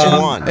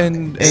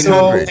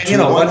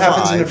So, what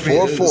happens in the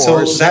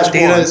so that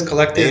data is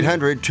collected from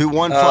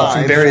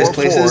various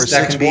places.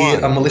 That can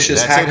be a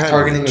malicious hack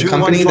targeting a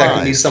company. That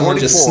can be someone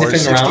just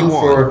sniffing around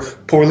for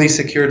poorly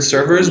secured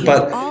servers.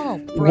 But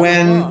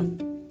when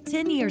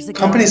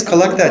companies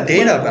collect that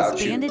data about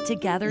you,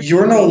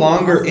 you're no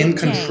longer in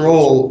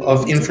control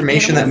of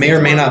information that may or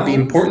may not be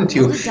important to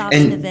you.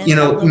 And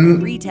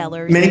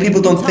many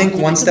people don't think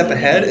one step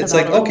ahead. It's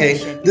like,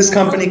 okay, this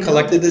company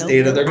collected this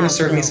data, they're going to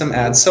serve me some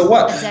ads, so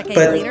what?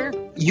 But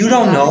you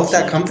don't know if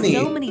that company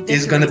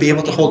is going to be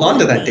able to hold on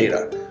to that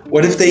data.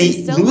 What if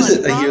they lose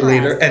it a year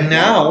later, and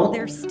now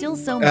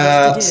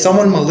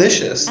someone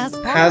malicious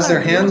has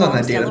their hands on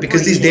that data,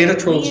 because these data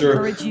troves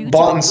are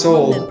bought and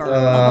sold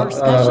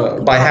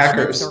by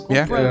hackers.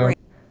 Yeah.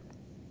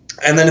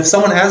 And then if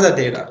someone has that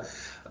data,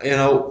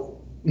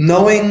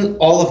 knowing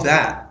all of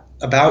that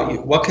about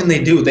you, what can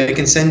they do? They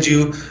can send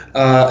you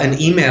an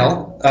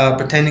email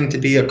pretending to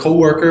be a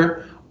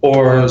coworker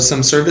or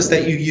some service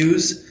that you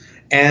use,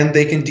 and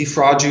they can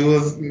defraud you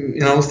of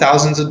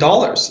thousands of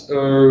dollars,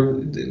 or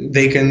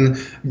they can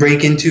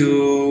break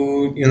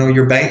into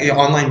your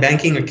online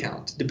banking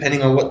account,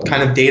 depending on what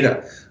kind of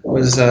data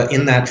was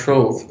in that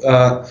trove.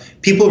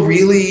 People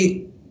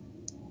really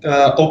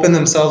open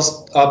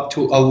themselves up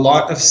to a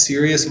lot of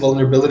serious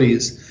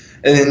vulnerabilities,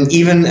 and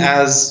even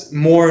as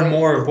more and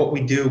more of what we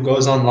do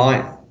goes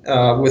online,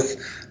 with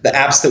the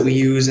apps that we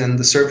use and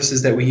the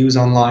services that we use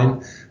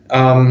online.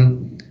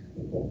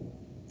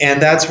 And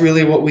that's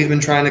really what we've been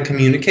trying to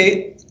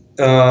communicate,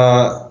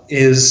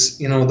 is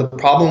the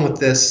problem with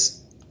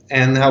this,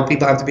 and how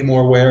people have to be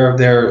more aware of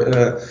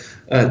their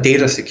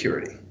data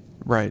security.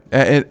 Right,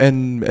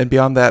 and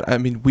beyond that, I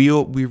mean, we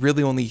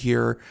really only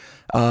hear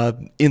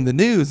in the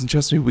news, and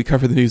trust me, we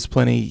cover the news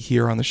plenty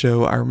here on the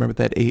show. I remember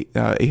that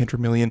 800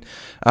 million,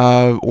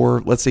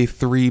 or let's say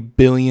 3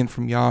 billion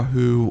from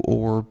Yahoo,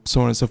 or so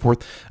on and so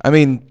forth. I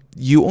mean,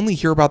 you only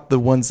hear about the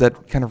ones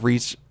that kind of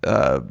reach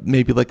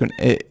maybe like an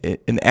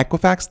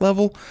Equifax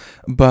level,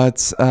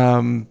 but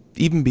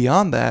even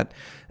beyond that,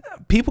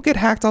 people get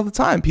hacked all the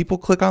time. People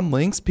click on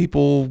links,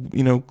 people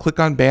click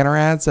on banner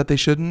ads that they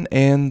shouldn't,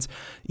 and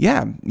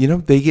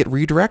they get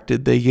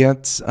redirected. They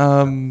get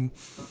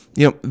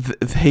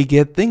they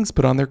get things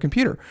put on their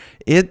computer.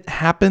 It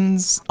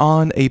happens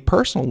on a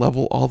personal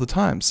level all the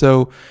time.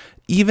 So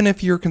even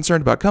if you're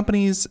concerned about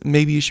companies,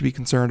 maybe you should be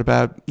concerned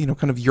about,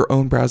 kind of your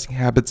own browsing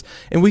habits.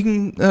 And we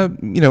can,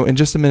 in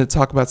just a minute,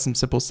 talk about some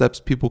simple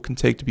steps people can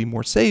take to be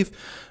more safe.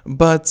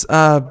 But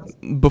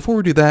before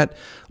we do that,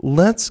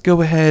 let's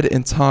go ahead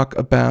and talk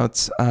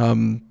about,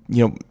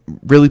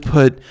 really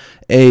put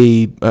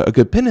a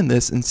good pin in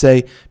this and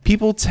say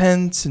people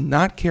tend to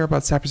not care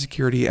about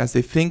cybersecurity as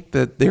they think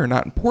that they are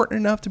not important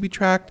enough to be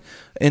tracked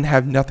and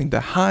have nothing to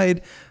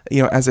hide.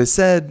 As I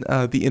said,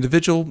 the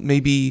individual may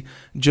be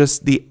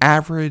just the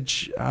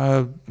average,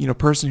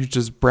 person who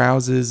just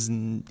browses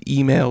and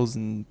emails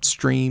and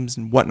streams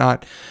and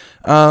whatnot.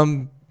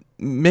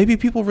 Maybe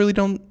people really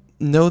don't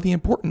know the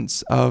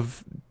importance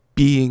of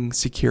being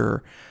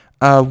secure.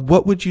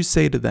 What would you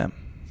say to them?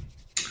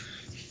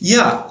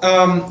 Yeah.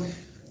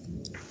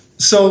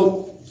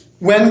 So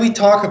when we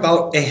talk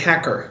about a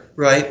hacker,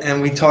 right,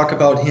 and we talk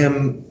about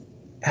him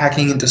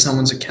hacking into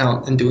someone's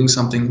account and doing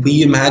something,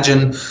 we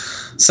imagine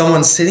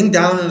someone sitting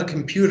down at a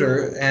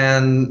computer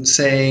and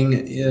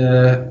saying,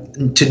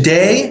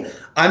 today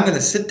I'm going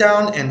to sit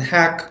down and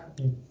hack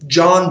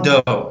John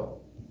Doe,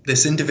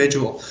 this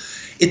individual.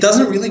 It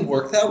doesn't really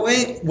work that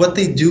way. What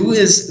they do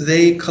is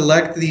they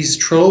collect these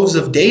troves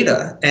of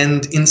data,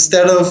 and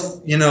instead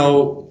of,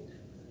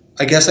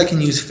 I guess I can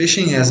use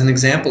fishing as an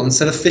example.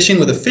 Instead of fishing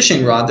with a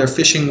fishing rod, they're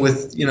fishing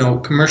with,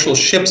 commercial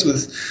ships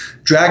with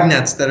drag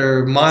nets that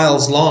are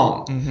miles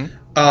long. Mm-hmm.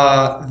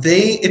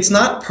 It's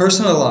not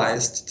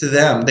personalized to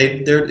them.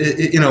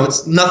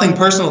 It's nothing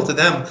personal to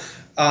them.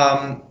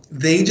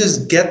 They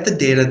just get the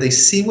data. They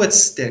see what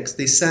sticks.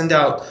 They send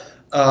out.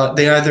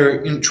 They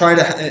either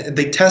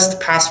they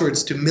test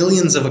passwords to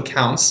millions of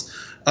accounts.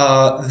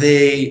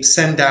 They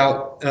send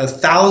out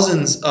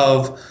thousands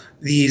of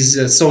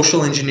these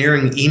social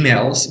engineering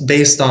emails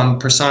based on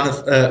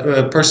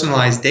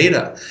personalized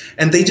data,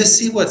 and they just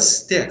see what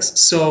sticks.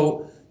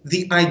 So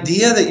the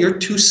idea that you're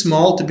too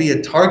small to be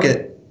a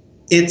target,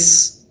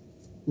 it's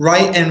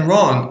right and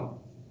wrong.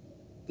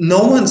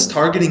 No one's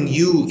targeting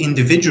you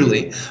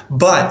individually,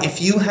 but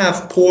if you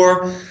have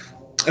poor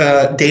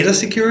data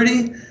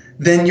security,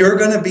 then you're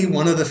going to be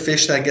one of the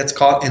fish that gets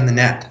caught in the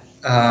net.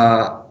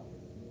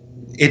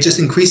 It just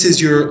increases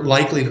your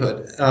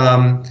likelihood.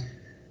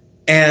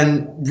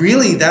 And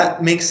really,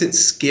 that makes it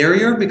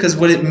scarier, because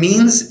what it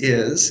means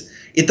is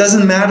it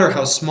doesn't matter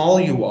how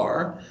small you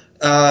are.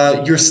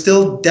 You're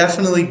still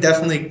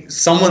definitely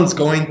someone's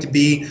going to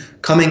be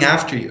coming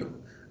after you,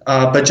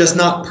 but just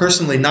not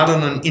personally, not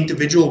on an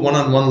individual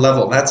one-on-one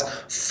level. That's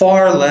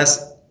far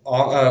less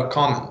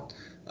common.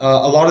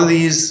 A lot of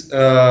these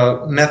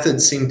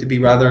methods seem to be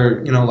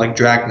rather, like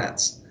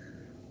dragnets.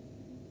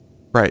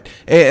 Right.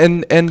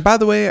 And by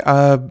the way,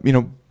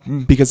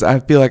 because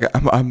I feel like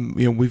I'm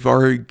we've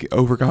already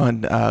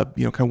overgone, kind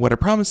of what I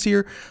promised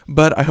here,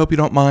 but I hope you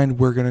don't mind.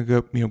 We're going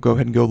to go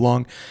ahead and go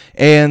long.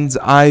 And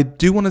I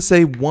do want to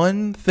say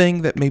one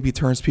thing that maybe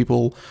turns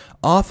people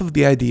off of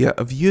the idea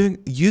of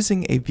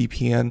using a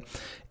VPN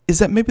is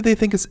that maybe they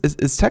think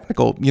it's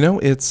technical.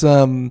 It's,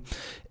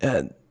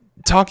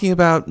 talking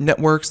about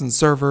networks and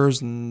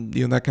servers and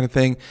that kind of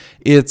thing,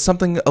 it's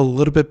something a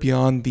little bit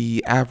beyond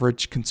the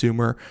average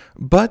consumer.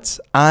 But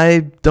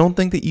I don't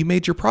think that you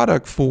made your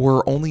product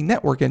for only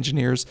network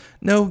engineers.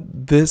 No,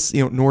 this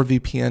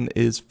NordVPN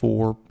is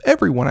for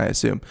everyone, I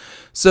assume.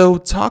 So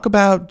talk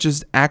about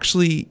just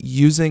actually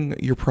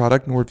using your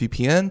product,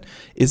 NordVPN.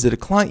 Is it a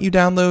client you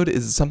download?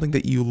 Is it something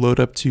that you load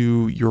up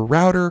to your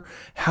router?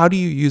 How do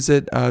you use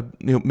it?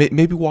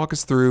 Maybe walk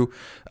us through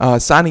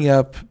signing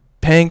up,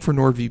 paying for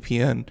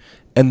NordVPN,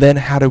 and then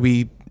how do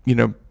we,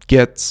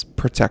 get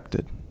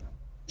protected?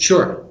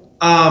 Sure.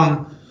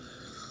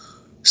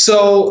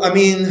 So,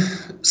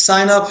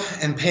 sign up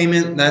and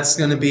payment, that's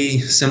going to be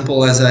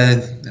simple as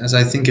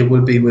I think it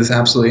would be with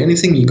absolutely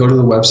anything. You go to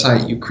the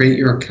website, you create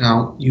your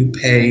account, you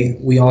pay.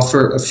 We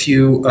offer a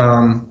few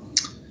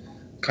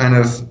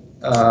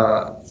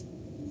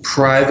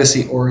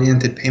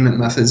privacy-oriented payment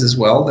methods as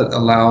well that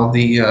allow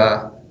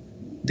the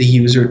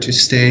user to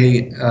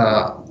stay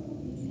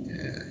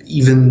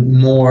even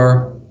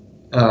more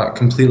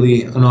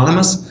completely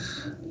anonymous.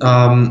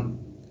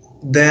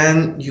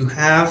 Then you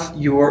have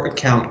your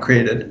account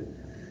created.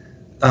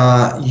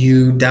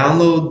 You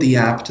download the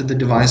app to the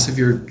device of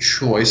your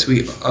choice.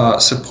 We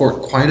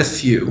support quite a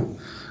few.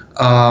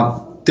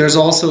 There's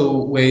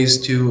also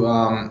ways to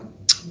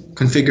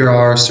configure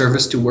our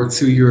service to work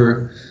through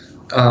your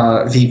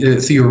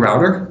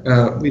router.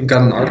 We've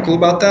got an article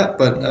about that,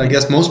 but I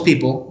guess most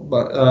people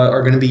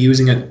are going to be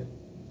using it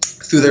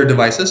through their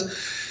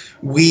devices.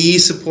 We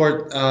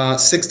support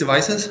 6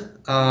 devices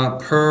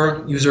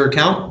per user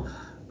account.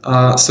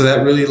 So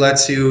that really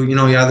lets you, you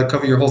either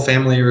cover your whole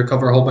family or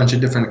cover a whole bunch of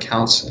different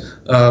accounts.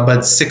 But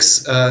not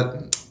 6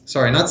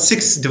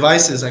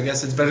 devices, I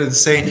guess it's better to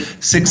say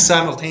 6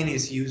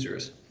 simultaneous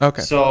users.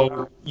 Okay.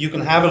 So you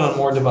can have it on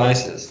more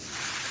devices.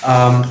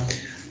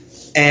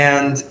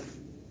 And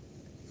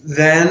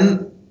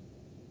then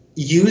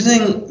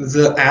using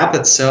the app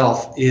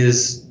itself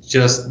is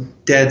just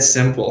dead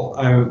simple.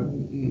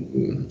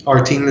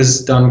 Our team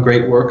has done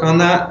great work on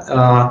that.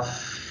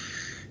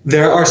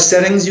 There are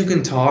settings you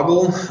can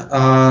toggle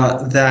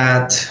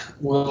that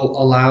will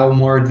allow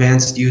more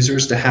advanced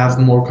users to have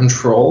more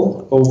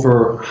control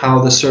over how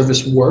the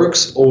service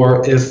works,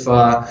 or if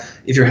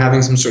you're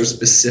having some sort of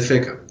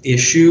specific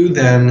issue,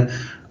 then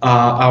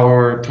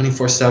our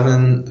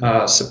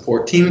 24/7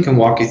 support team can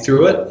walk you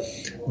through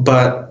it.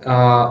 But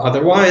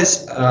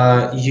otherwise,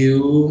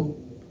 you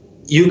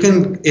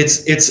can.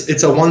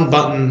 It's a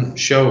one-button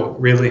show,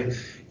 really.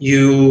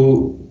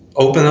 You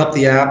open up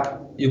the app,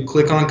 you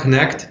click on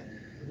connect.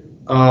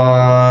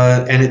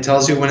 And it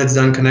tells you when it's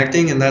done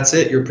connecting, and that's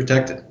it. You're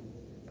protected.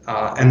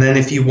 And then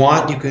if you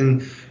want, you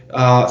can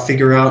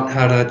figure out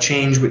how to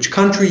change which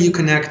country you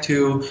connect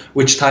to,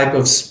 which type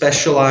of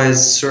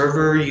specialized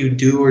server you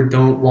do or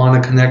don't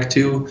want to connect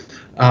to.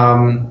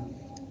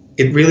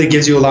 It really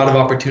gives you a lot of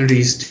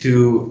opportunities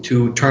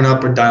to turn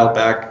up or dial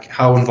back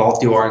how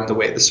involved you are in the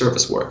way the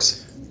service works.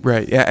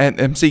 Right. Yeah, and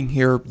I'm seeing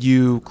here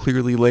you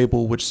clearly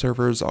label which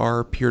servers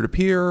are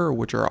peer-to-peer,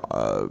 which are,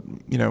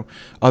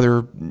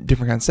 other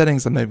different kinds of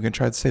settings. I'm not even going to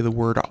try to say the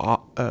word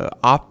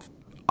not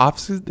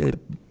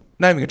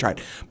even going to try it.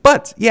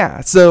 But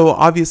yeah, so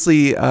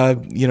obviously,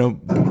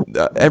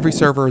 every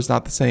server is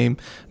not the same,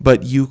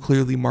 but you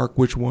clearly mark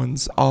which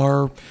ones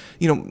are,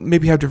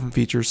 maybe have different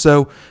features.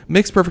 So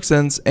makes perfect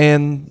sense.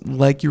 And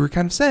like you were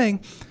kind of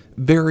saying,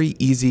 very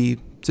easy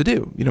to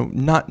do,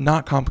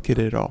 not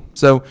complicated at all.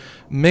 So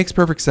makes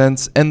perfect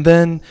sense. And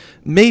then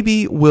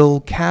maybe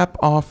we'll cap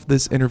off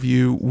this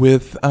interview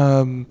with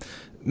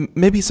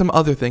maybe some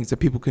other things that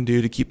people can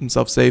do to keep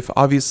themselves safe.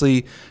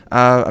 Obviously,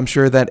 I'm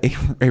sure that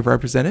a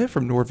representative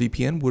from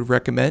NordVPN would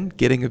recommend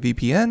getting a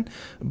VPN,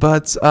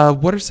 but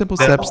what are simple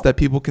steps that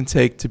people can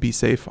take to be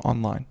safe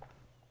online?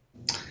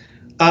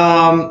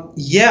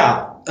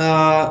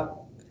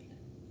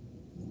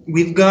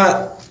 We've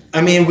got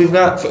a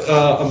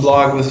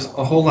blog with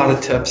a whole lot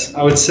of tips.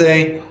 I would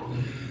say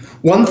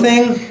one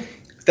thing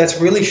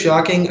that's really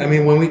shocking. I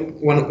mean,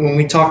 when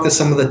we talk to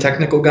some of the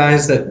technical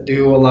guys that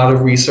do a lot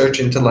of research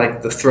into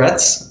like the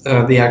threats,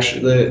 white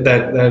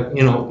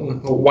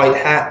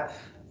hat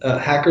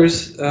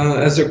hackers,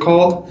 as they're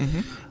called,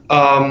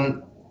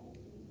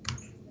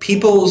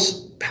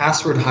 people's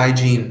password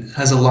hygiene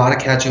has a lot of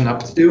catching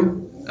up to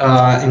do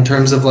in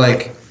terms of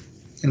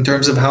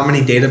how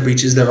many data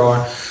breaches there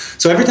are.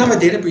 So every time a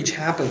data breach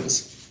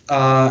happens,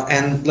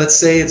 and let's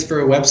say it's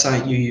for a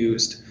website you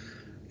used,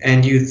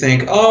 and you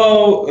think,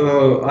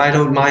 I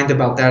don't mind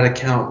about that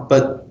account,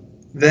 but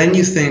then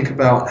you think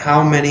about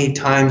how many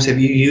times have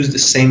you used the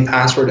same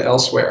password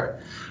elsewhere,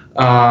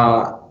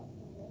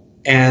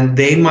 and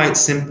they might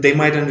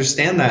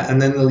understand that,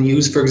 and then they'll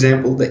use, for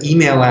example, the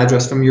email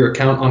address from your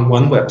account on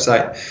one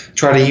website,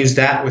 try to use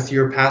that with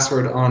your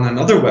password on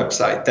another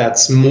website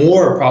that's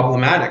more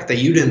problematic that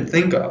you didn't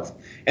think of.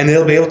 And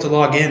they'll be able to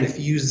log in if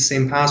you use the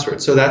same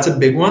password. So that's a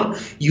big one.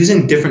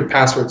 Using different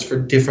passwords for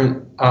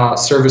different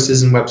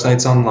services and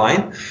websites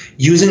online.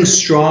 Using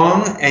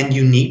strong and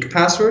unique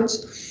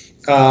passwords.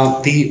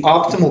 The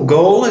optimal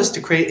goal is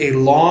to create a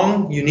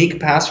long,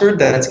 unique password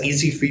that's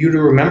easy for you to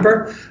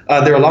remember.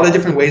 There are a lot of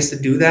different ways to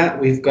do that.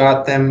 We've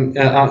got them,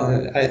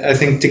 I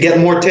think, to get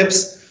more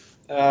tips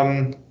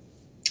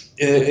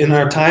in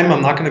our time.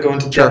 I'm not going to go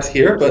into depth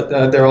here, but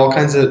there are all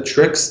kinds of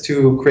tricks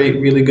to create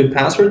really good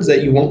passwords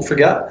that you won't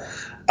forget.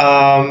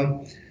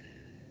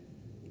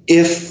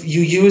 If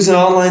you use an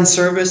online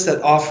service that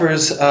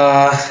offers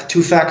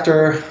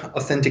two-factor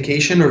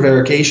authentication or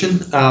verification,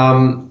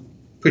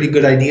 pretty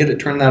good idea to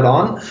turn that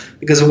on,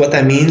 because of what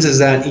that means is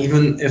that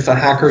even if a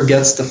hacker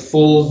gets the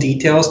full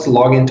details to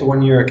log into one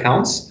of your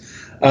accounts,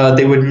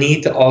 they would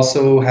need to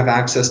also have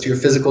access to your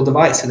physical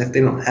device. And if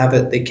they don't have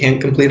it, they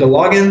can't complete a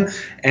login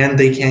and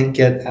they can't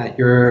get at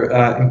your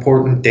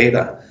important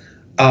data.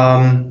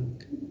 I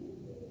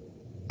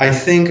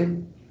think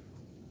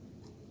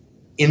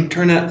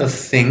Internet of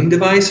Thing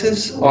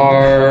devices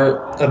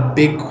are a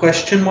big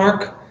question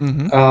mark.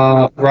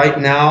 Right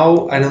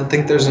now, I don't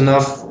think there's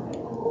enough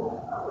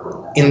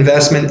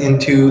investment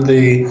into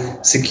the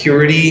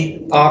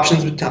security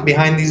options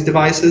behind these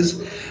devices.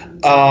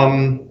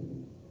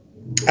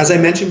 As I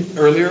mentioned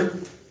earlier,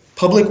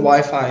 public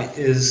Wi-Fi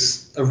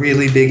is a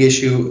really big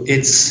issue.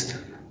 It's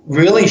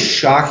really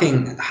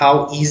shocking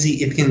how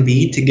easy it can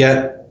be to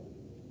get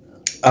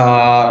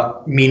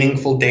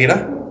meaningful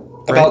data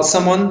about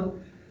someone.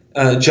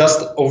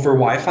 Just over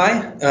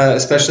Wi-Fi,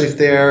 especially if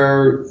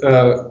they're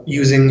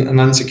using an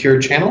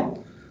unsecured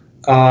channel.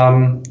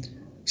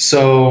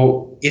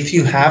 So if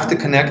you have to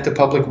connect to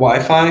public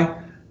Wi-Fi,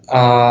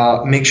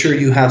 make sure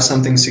you have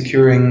something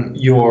securing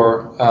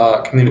your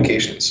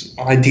communications,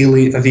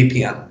 ideally a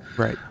VPN.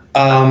 Right.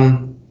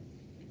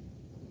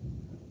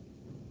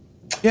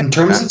 In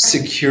terms of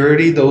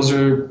security, those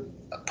are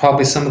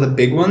probably some of the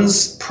big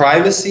ones.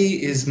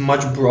 Privacy is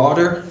much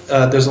broader.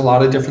 There's a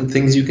lot of different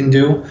things you can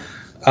do.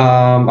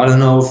 I don't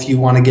know if you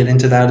want to get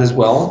into that as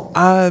well.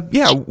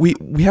 Yeah, we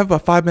have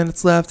about 5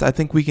 minutes left. I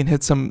think we can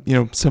hit some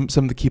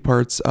of the key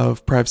parts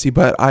of privacy,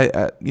 but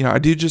I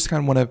do just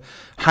kind of want to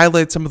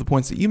highlight some of the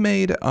points that you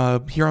made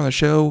here on the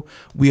show.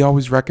 We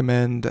always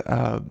recommend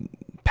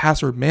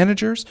password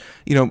managers.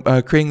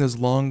 Creating those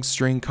long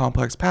string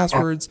complex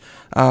passwords,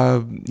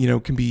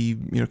 can be,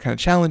 kind of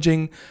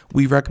challenging.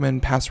 We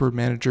recommend password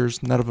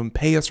managers. None of them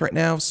pay us right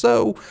now,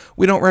 so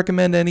we don't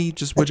recommend any,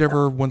 just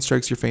whichever one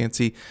strikes your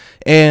fancy.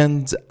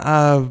 And,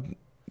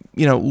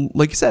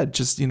 like you said,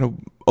 just,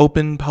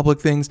 open public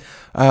things.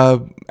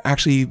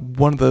 Actually,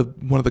 one of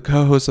the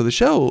co-hosts of the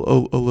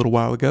show a little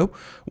while ago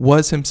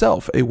was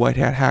himself a white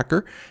hat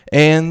hacker,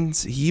 and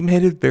he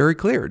made it very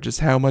clear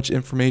just how much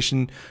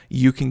information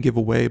you can give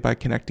away by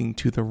connecting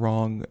to the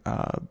wrong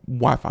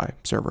Wi-Fi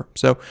server.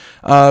 So,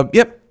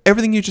 yep.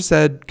 Everything you just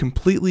said,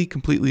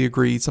 completely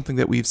agree. Something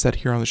that we've said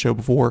here on the show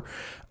before.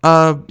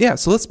 So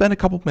let's spend a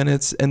couple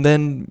minutes, and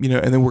then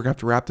and then we're gonna have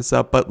to wrap this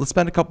up. But let's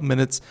spend a couple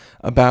minutes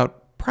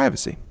about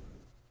privacy.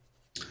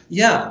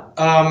 Yeah,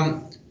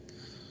 I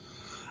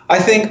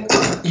think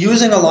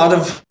using a lot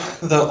of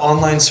the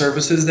online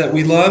services that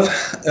we love,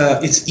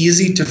 it's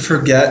easy to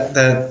forget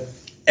that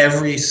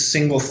every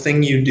single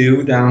thing you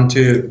do, down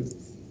to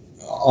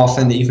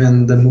often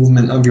even the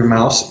movement of your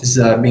mouse, is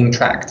being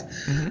tracked.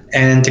 Mm-hmm.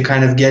 And to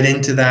kind of get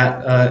into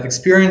that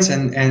experience,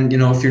 and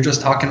if you're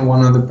just talking to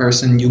one other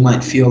person, you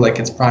might feel like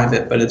it's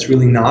private, but it's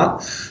really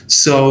not.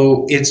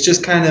 So it's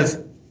just kind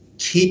of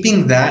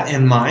keeping that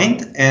in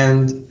mind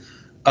and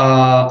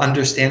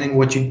understanding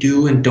what you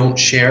do and don't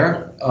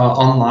share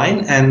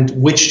online, and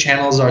which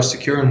channels are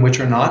secure and which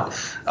are not.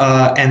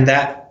 And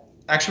that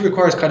actually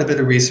requires quite a bit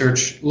of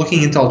research,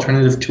 looking into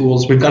alternative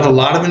tools. We've got a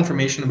lot of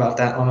information about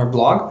that on our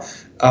blog,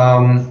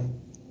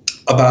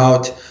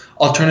 about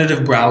alternative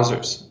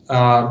browsers,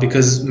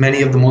 because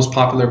many of the most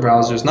popular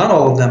browsers, not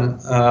all of them,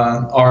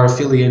 are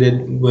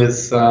affiliated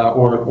with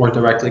or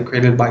directly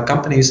created by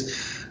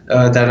companies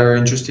that are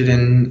interested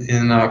in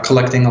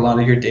collecting a lot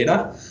of your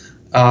data.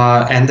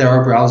 And there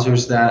are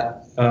browsers that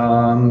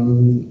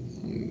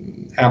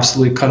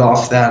absolutely cut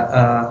off that,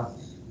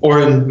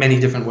 or in many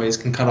different ways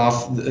can cut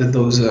off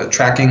those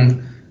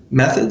tracking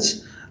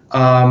methods.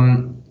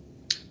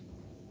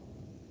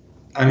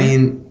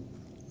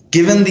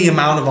 Given the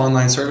amount of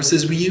online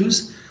services we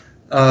use,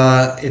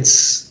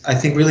 it's, I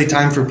think, really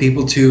time for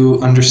people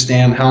to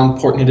understand how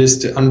important it is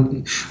to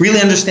really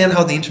understand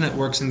how the internet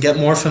works and get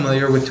more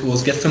familiar with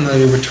tools, get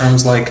familiar with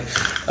terms like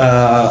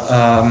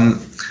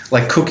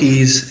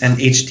cookies and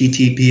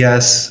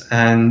HTTPS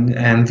and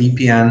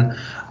VPN.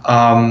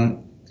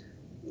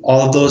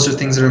 All of those are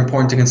things that are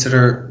important to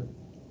consider.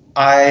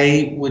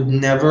 I would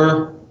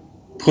never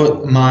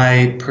put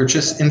my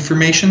purchase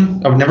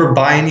information, I would never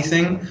buy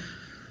anything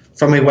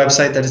from a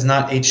website that is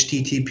not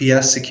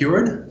HTTPS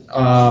secured.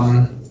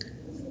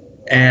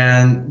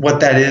 And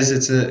what that is,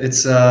 it's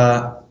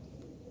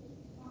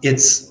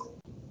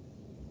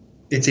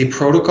a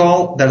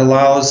protocol that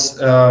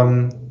allows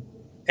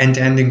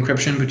end-to-end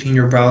encryption between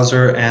your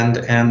browser and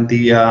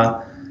the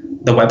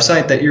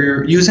website that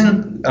you're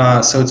using.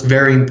 So it's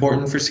very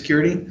important for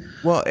security.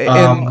 Well,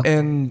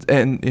 and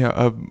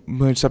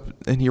moving up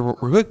in here real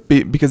quick,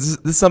 because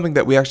this is something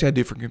that we actually had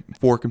to do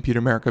for Computer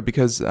America,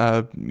 because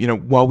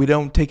while we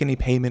don't take any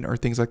payment or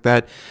things like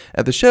that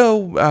at the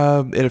show,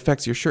 it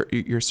affects your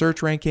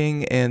search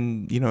ranking,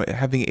 and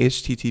having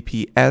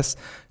HTTPS,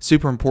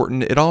 super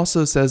important. It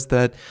also says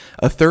that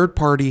a third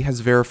party has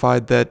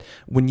verified that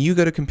when you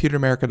go to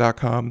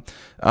computeramerica.com,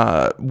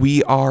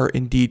 we are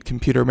indeed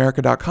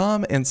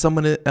computeramerica.com, and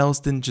someone else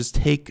didn't just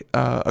take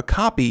a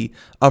copy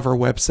of our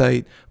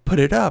website, put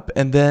it up,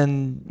 and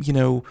then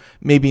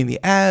maybe in the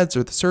ads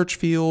or the search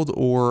field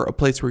or a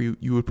place where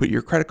you would put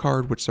your credit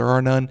card, which there are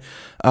none,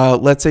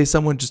 let's say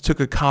someone just took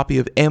a copy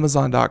of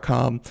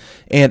Amazon.com,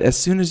 and as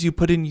soon as you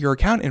put in your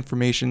account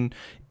information,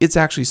 it's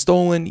actually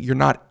stolen. You're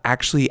not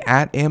actually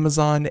at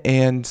Amazon,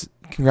 and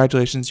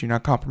congratulations, you're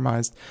not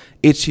compromised.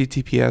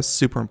 HTTPS,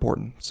 super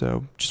important.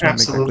 So just want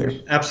to make that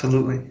clear.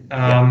 Absolutely.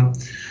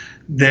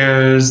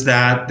 There's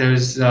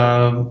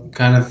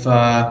kind of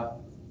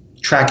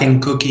tracking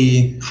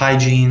cookie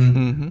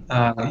hygiene,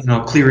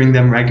 clearing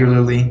them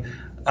regularly.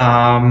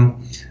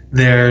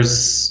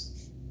 There's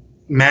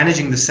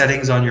managing the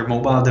settings on your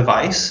mobile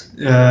device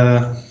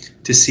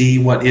to see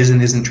what is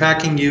and isn't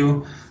tracking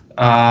you.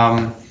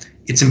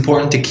 It's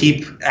important to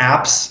keep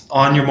apps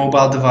on your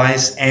mobile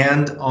device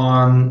and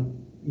on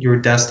your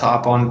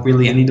desktop, on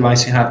really any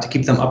device you have, to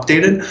keep them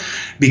updated,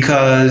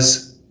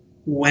 because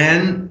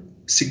when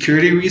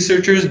security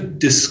researchers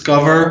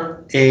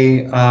discover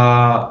a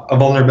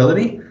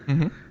vulnerability,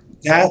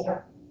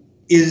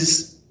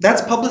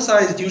 that's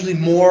publicized usually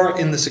more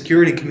in the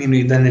security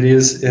community than it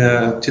is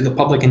to the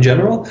public in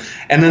general.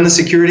 And then the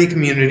security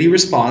community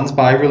responds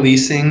by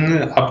releasing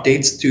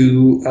updates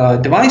to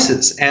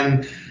devices.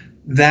 And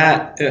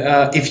that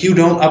if you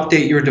don't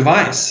update your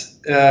device,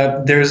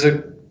 there's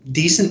a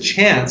decent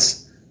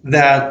chance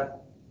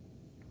that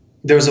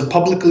there's a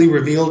publicly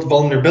revealed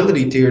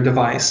vulnerability to your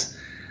device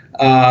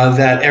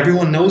that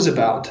everyone knows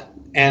about,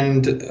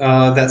 and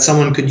that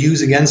someone could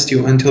use against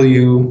you until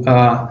you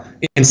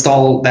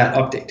install that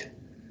update.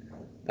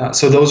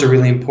 So those are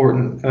really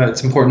important.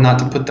 It's important not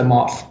to put them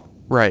off.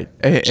 Right.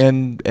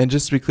 And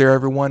just to be clear,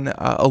 everyone,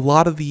 a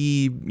lot of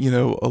the,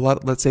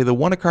 let's say the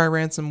WannaCry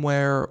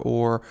ransomware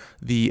or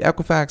the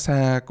Equifax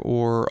hack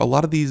or a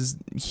lot of these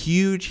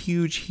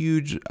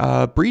huge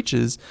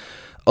breaches,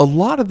 a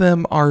lot of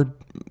them are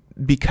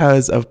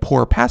because of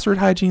poor password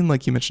hygiene,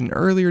 like you mentioned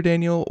earlier,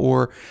 Daniel,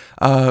 or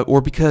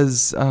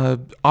because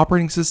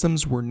operating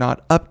systems were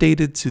not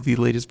updated to the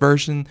latest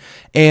version,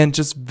 and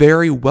just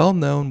very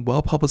well-known,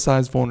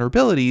 well-publicized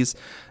vulnerabilities.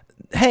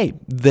 Hey,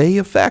 they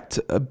affect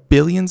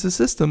billions of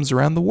systems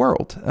around the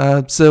world.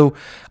 So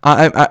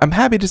I'm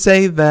happy to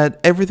say that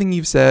everything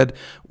you've said,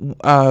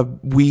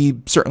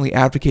 we certainly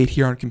advocate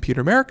here on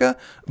Computer America.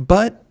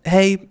 But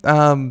hey,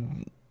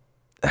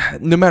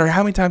 no matter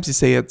how many times you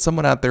say it,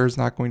 someone out there is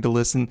not going to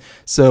listen.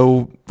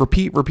 So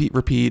repeat.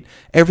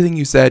 Everything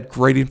you said,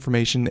 great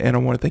information, and I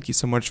want to thank you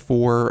so much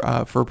for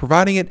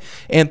providing it,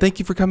 and thank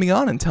you for coming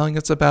on and telling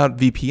us about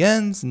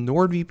VPNs,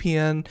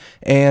 NordVPN,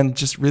 and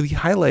just really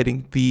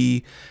highlighting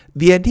the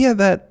idea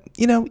that,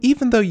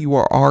 even though you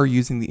are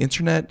using the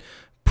internet,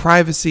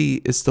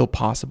 privacy is still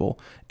possible.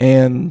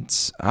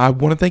 And I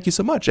want to thank you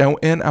so much.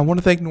 And I want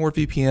to thank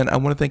NordVPN. I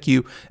want to thank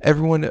you,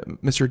 everyone,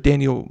 Mr.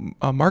 Daniel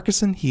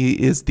Markuson. He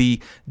is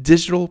the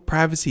digital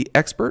privacy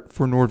expert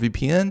for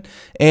NordVPN.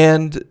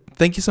 And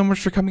thank you so much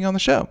for coming on the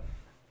show.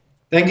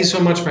 Thank you so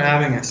much for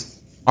having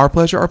us. Our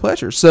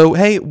pleasure. So,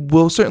 hey,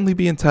 we'll certainly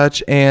be in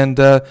touch, and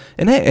have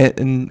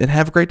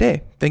a great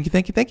day. Thank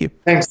you.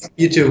 Thanks.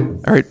 You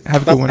too. All right.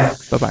 Have a good one.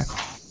 Bye-bye.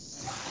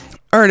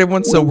 All right,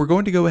 everyone, so we're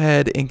going to go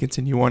ahead and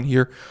continue on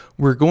here.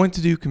 We're going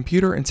to do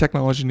computer and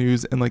technology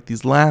news in like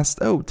these last,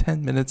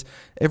 10 minutes.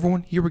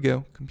 Everyone, here we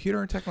go.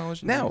 Computer and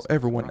technology news. Now,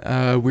 everyone,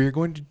 we're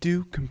going to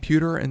do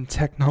computer and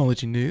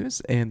technology news,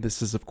 and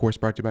this is, of course,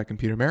 brought to you by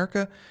Computer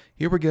America.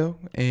 Here we go,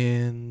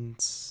 and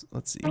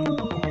let's see. Hey,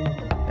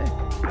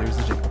 there's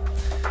the jingle.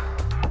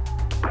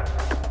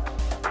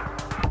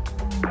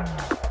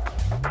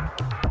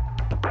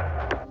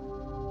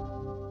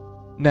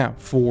 Now,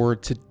 for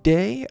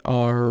today,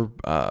 our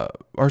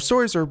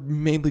stories are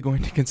mainly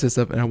going to consist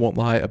of, and I won't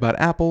lie, about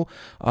Apple.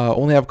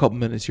 Only have a couple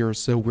minutes here,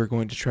 so we're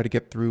going to try to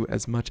get through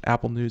as much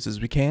Apple news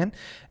as we can.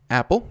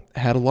 Apple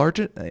had a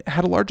large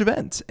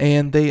event,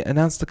 and they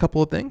announced a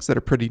couple of things that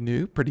are pretty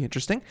new, pretty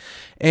interesting.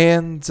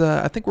 And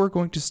I think we're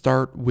going to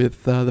start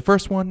with the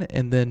first one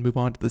and then move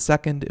on to the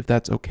second, if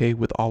that's okay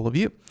with all of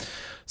you.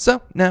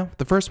 So now,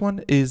 the first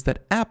one is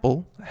that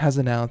Apple has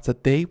announced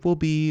that they will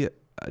be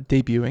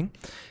debuting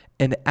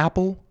an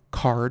Apple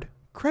Card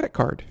credit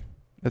card.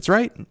 That's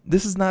right.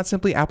 This is not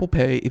simply Apple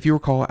Pay. If you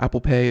recall,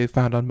 Apple Pay,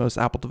 found on most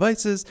Apple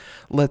devices,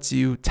 lets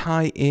you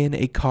tie in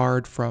a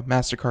card from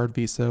MasterCard,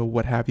 Visa,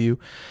 what have you,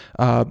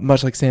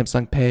 much like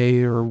Samsung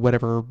Pay or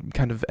whatever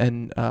kind of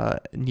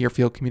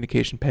near-field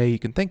communication pay you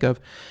can think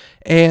of.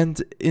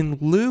 And in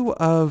lieu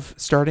of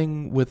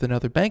starting with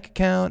another bank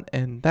account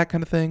and that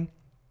kind of thing,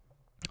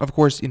 of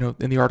course, in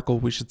the article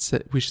we should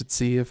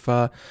see if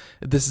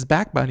this is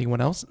backed by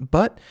anyone else,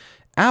 but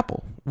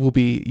Apple will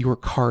be your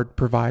card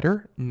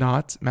provider,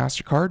 not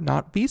MasterCard,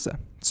 not Visa.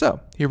 So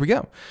here we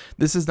go.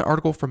 This is the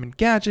article from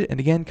Engadget, and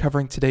again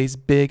covering today's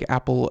big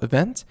Apple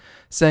event,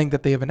 saying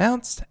that they have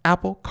announced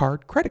Apple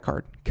Card credit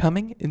card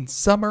coming in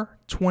summer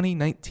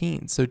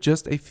 2019, so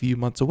just a few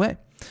months away.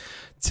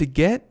 To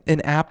get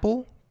an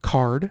Apple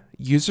Card,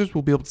 users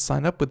will be able to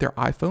sign up with their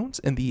iPhones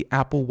in the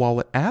Apple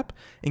Wallet app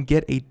and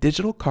get a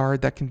digital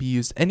card that can be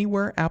used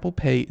anywhere Apple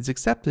Pay is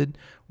accepted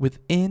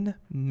within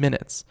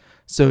minutes.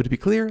 So to be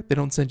clear, they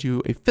don't send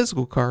you a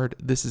physical card.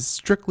 This is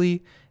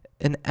strictly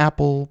an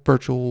Apple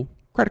virtual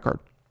credit card.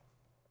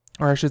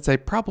 Or I should say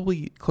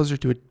probably closer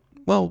to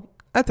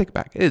I take it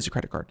back. It is a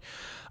credit card.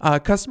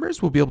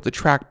 Customers will be able to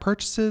track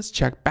purchases,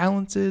 check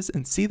balances,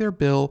 and see their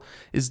bill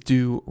is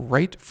due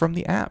right from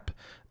the app.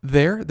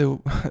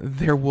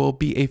 There will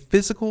be a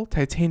physical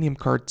titanium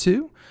card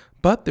too,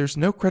 but there's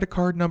no credit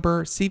card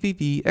number,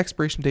 CVV,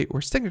 expiration date,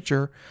 or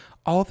signature.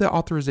 All of the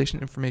authorization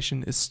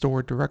information is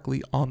stored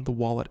directly on the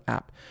wallet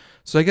app.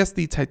 So I guess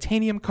the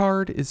titanium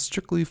card is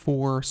strictly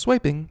for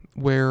swiping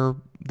where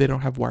they don't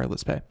have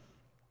wireless pay.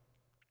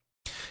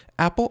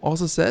 Apple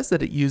also says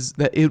that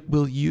it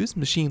will use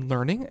machine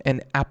learning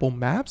and Apple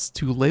Maps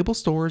to label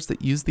stores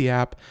that use the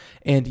app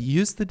and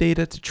use the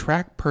data to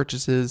track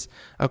purchases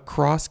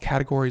across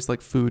categories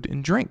like food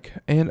and drink,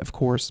 and of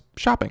course,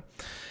 shopping.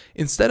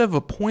 Instead of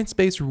a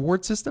points-based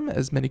reward system,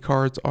 as many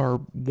cards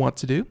want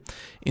to do,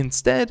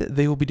 instead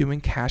they will be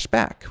doing cash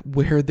back,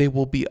 where they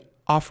will be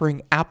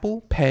offering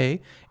Apple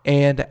Pay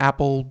and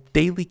Apple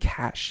Daily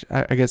Cash.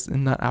 I guess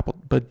not Apple,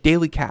 but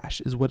Daily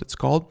Cash is what it's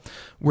called,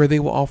 where they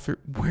will offer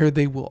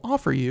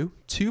you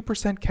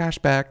 2% cash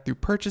back through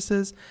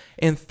purchases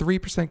and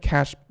 3%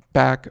 cash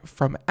back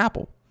from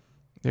Apple.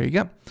 There you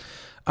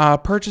go.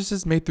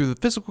 Purchases made through the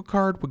physical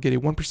card will get a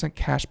 1%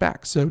 cash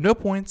back. So no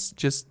points,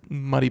 just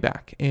money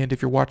back. And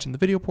if you're watching the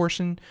video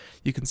portion,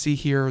 you can see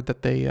here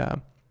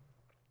that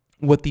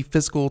what the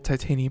physical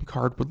titanium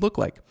card would look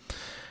like.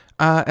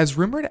 As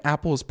rumored,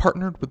 Apple has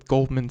partnered with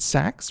Goldman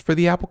Sachs for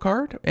the Apple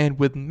Card and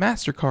with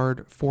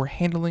MasterCard for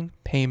handling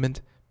payment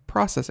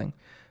processing.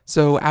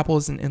 So Apple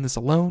isn't in this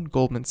alone.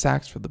 Goldman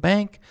Sachs for the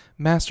bank,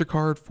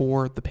 MasterCard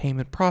for the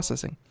payment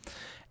processing.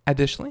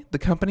 Additionally, the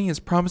company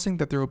is promising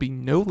that there will be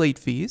no late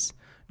fees,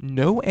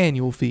 no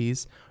annual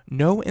fees,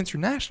 no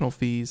international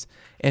fees,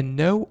 and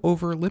no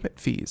over-limit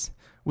fees.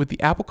 With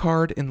the Apple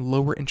Card and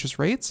lower interest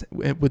rates,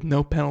 with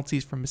no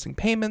penalties for missing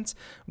payments,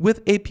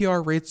 with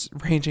APR rates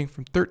ranging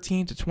from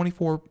 13 to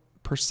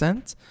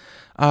 24%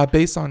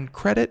 based on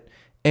credit,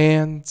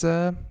 and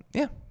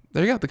yeah,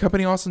 there you go. The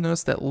company also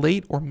notes that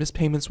late or missed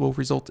payments will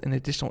result in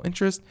additional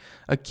interest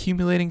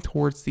accumulating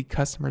towards the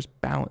customer's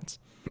balance.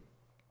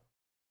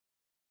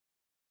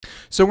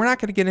 So we're not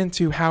going to get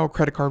into how a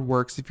credit card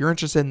works. If you're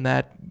interested in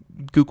that,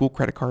 Google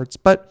credit cards.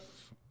 But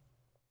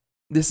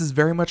this is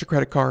very much a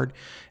credit card.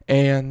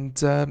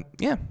 And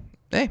yeah,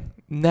 hey,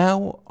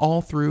 now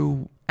all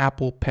through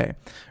Apple Pay.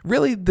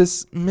 Really,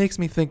 this makes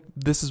me think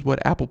this is what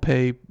Apple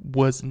Pay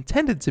was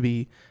intended to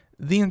be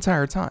the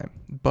entire time.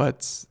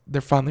 But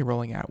they're finally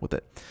rolling out with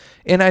it.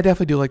 And I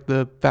definitely do like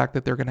the fact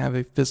that they're going to have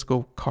a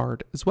physical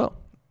card as well.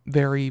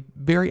 Very,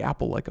 very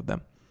Apple-like of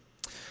them.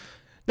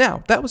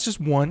 Now, that was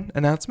just one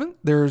announcement.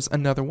 There's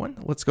another one.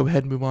 Let's go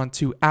ahead and move on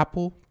to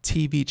Apple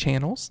TV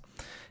Channels.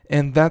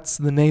 And that's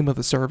the name of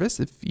the service,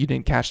 if you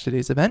didn't catch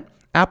today's event.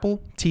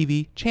 Apple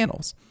TV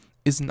Channels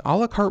is an a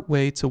la carte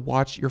way to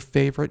watch your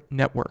favorite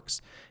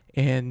networks.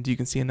 And you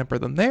can see a number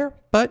of them there,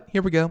 but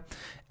here we go.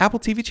 Apple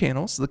TV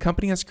Channels, the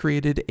company has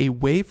created a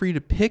way for you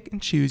to pick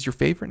and choose your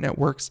favorite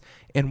networks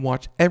and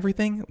watch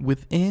everything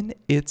within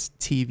its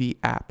TV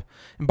app.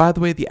 And by the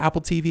way, the Apple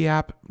TV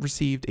app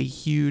received a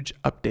huge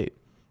update.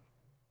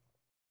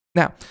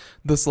 Now,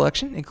 the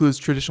selection includes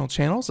traditional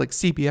channels like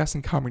CBS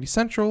and Comedy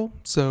Central,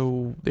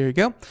 so there you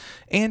go,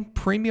 and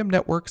premium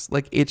networks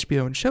like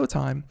HBO and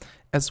Showtime,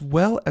 as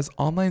well as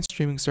online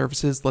streaming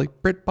services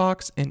like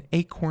BritBox and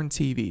Acorn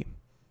TV.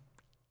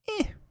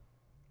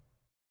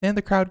 And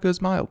the crowd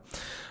goes mild.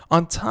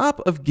 On top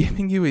of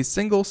giving you a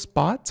single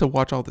spot to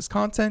watch all this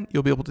content,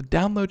 you'll be able to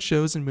download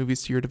shows and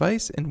movies to your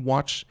device and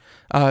watch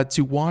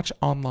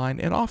online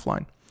and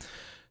offline.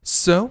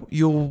 So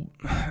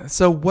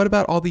what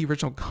about all the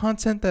original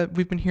content that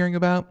we've been hearing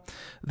about?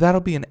 That'll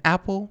be an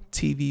Apple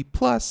TV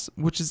Plus,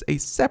 which is a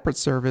separate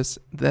service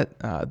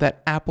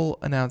that Apple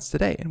announced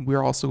today, and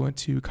we're also going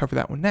to cover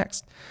that one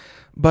next.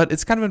 But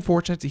it's kind of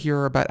unfortunate to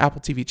hear about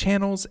Apple TV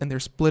Channels, and they're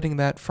splitting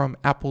that from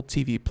Apple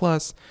TV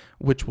Plus,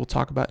 which we'll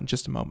talk about in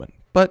just a moment.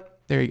 But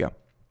there you go.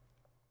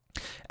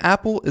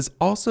 Apple is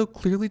also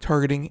clearly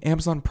targeting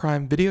Amazon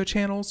Prime Video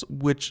channels,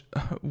 which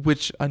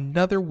was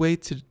another way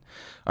to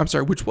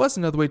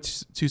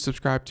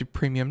subscribe to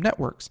premium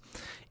networks.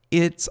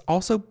 It's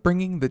also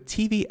bringing the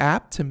TV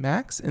app to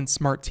Macs and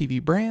smart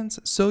TV brands,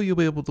 so you'll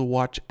be able to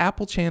watch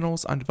Apple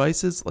channels on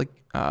devices like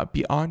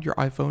beyond your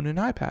iPhone and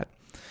iPad.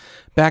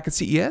 Back at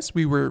CES,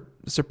 we were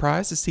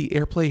surprised to see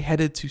AirPlay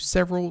headed to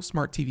several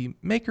smart TV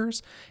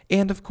makers,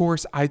 and of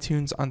course,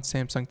 iTunes on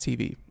Samsung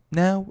TV.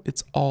 Now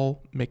it's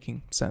all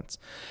making sense.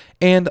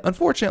 And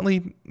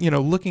unfortunately,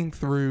 looking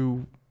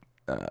through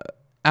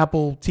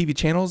Apple TV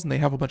channels, and they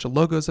have a bunch of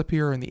logos up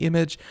here in the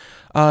image.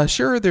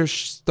 Sure, there's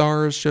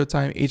Starz,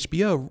 Showtime,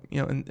 HBO,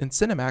 and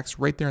Cinemax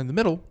right there in the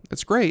middle.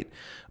 That's great.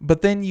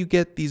 But then you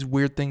get these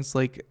weird things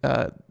like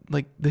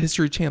the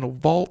History Channel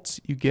Vault.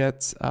 You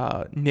get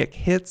Nick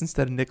Hits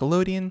instead of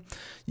Nickelodeon.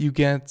 You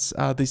get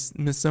the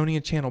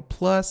Smithsonian Channel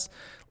Plus.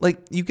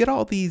 You get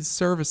all these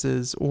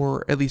services,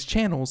 or at least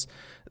channels,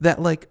 that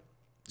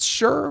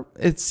sure,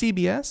 it's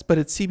CBS, but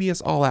it's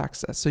CBS All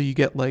Access. So you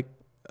get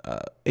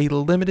a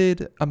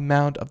limited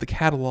amount of the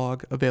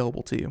catalog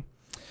available to you.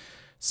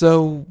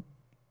 So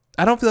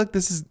I don't feel like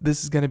this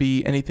is going to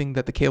be anything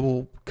that the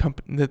cable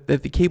that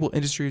the cable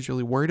industry is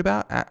really worried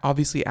about.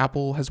 Obviously,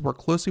 Apple has worked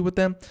closely with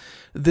them.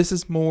 This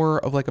is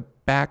more of a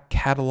back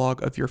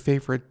catalog of your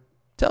favorite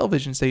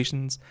television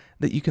stations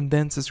that you can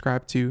then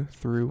subscribe to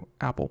through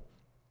Apple.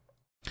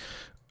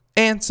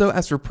 And so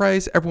as for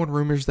price, everyone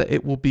rumors that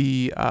it will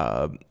be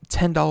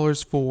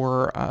 $10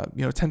 for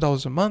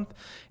 $10 a month.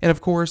 And of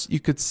course,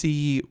 you could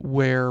see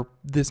where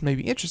this may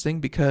be interesting,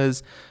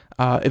 because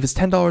if it's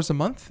 $10 a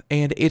month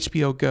and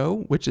HBO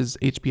Go, which is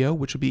HBO,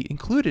 which will be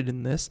included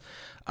in this,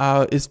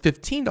 is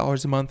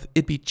 $15 a month,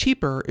 it'd be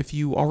cheaper if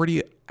you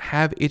already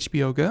have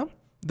HBO Go.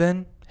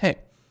 Then hey,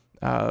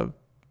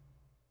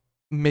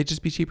 may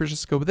just be cheaper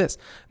just to go with this.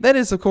 That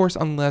is, of course,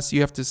 unless you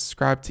have to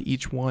subscribe to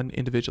each one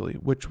individually,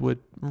 which would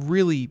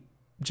really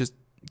just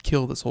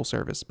kill this whole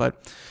service.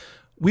 But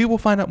we will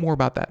find out more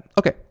about that.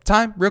 Okay,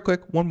 time, real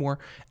quick, one more.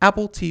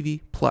 Apple TV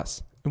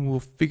Plus, and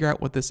we'll figure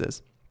out what this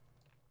is.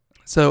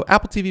 So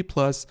Apple TV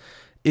Plus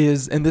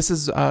is, and this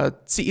is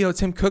CEO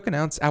Tim Cook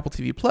announced Apple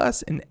TV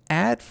Plus, an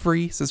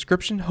ad-free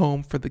subscription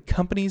home for the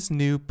company's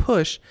new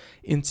push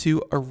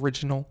into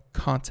original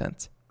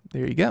content.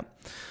 There you go.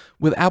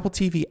 With Apple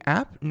TV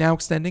app now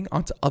extending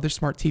onto other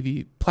smart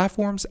TV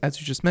platforms,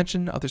 as you just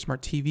mentioned, other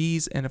smart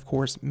TVs, and of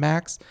course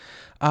Macs,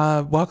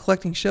 while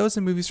collecting shows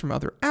and movies from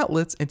other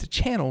outlets into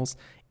channels,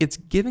 it's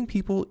giving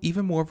people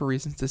even more of a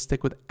reason to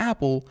stick with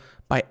Apple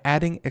by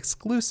adding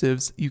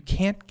exclusives you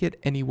can't get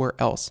anywhere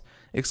else.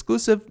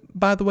 Exclusive,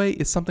 by the way,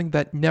 is something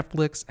that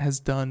Netflix has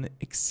done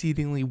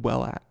exceedingly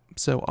well at.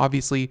 So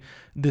obviously,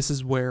 this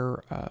is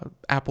where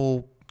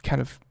Apple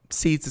kind of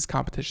seeds its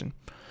competition.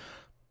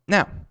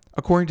 Now,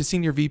 according to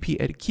Senior VP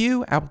Eddie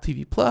Q, Apple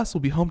TV Plus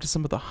will be home to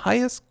some of the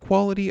highest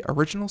quality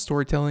original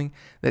storytelling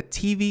that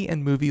TV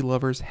and movie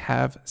lovers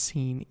have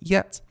seen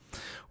yet.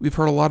 We've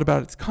heard a lot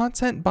about its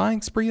content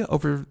buying spree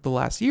over the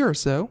last year or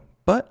so,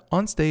 but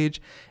on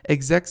stage,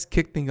 execs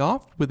kicked things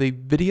off with a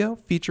video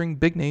featuring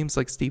big names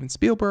like Steven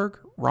Spielberg,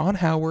 Ron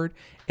Howard,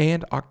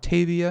 and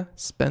Octavia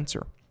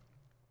Spencer.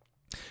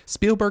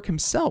 Spielberg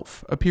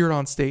himself appeared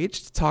on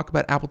stage to talk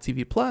about Apple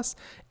TV Plus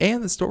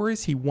and the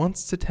stories he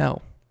wants to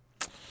tell.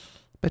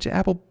 Bet you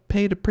Apple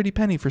paid a pretty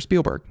penny for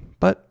Spielberg,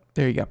 but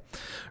there you go.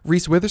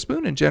 Reese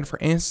Witherspoon and Jennifer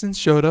Aniston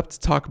showed up to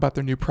talk about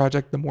their new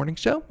project, The Morning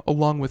Show,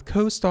 along with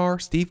co-star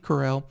Steve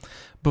Carell,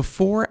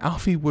 before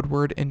Alfie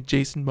Woodward and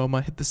Jason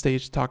Momoa hit the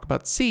stage to talk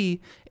about See,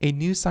 a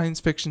new science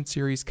fiction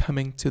series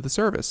coming to the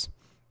service.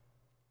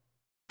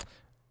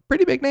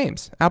 Pretty big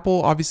names.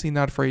 Apple obviously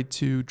not afraid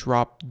to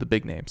drop the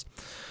big names.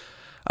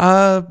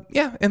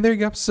 Yeah, and there you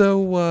go.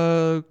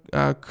 So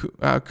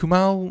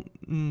Kumail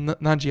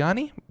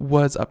Nanjiani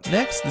was up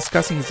next,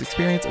 discussing his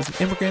experience as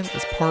an immigrant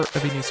as part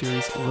of a new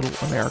series,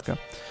 Little America.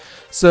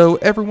 So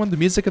everyone, the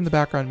music in the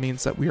background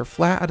means that we are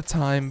flat out of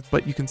time,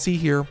 but you can see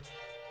here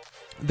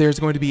there's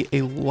going to be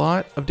a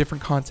lot of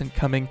different content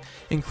coming,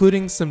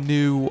 including some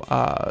new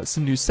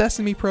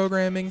Sesame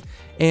programming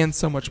and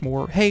so much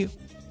more. Hey,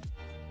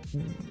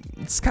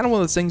 it's kind of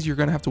one of those things you're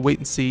going to have to wait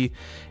and see.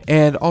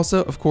 And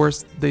also, of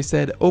course, they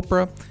said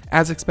Oprah,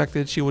 as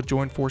expected, she will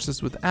join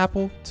forces with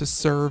Apple to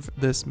serve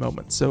this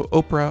moment. So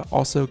Oprah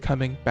also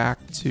coming back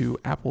to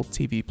Apple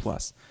TV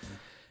Plus.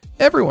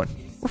 Everyone,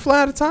 we're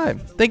flat out of time.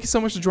 Thank you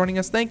so much for joining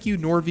us. Thank you,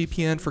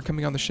 NordVPN, for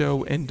coming on the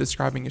show and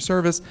describing your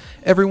service.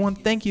 Everyone,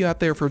 thank you out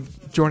there for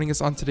joining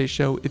us on today's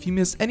show. If you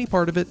missed any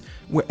part of it,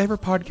 wherever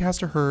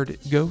podcasts are heard,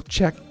 go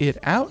check it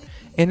out.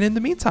 And in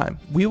the meantime,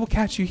 we will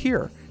catch you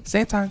here.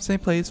 Same time, same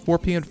place, 4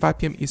 p.m. to 5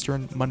 p.m.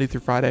 Eastern, Monday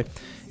through Friday.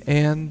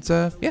 And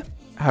yeah,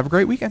 have a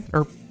great weekend,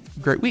 or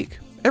great week.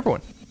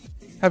 Everyone,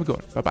 have a good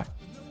one. Bye-bye.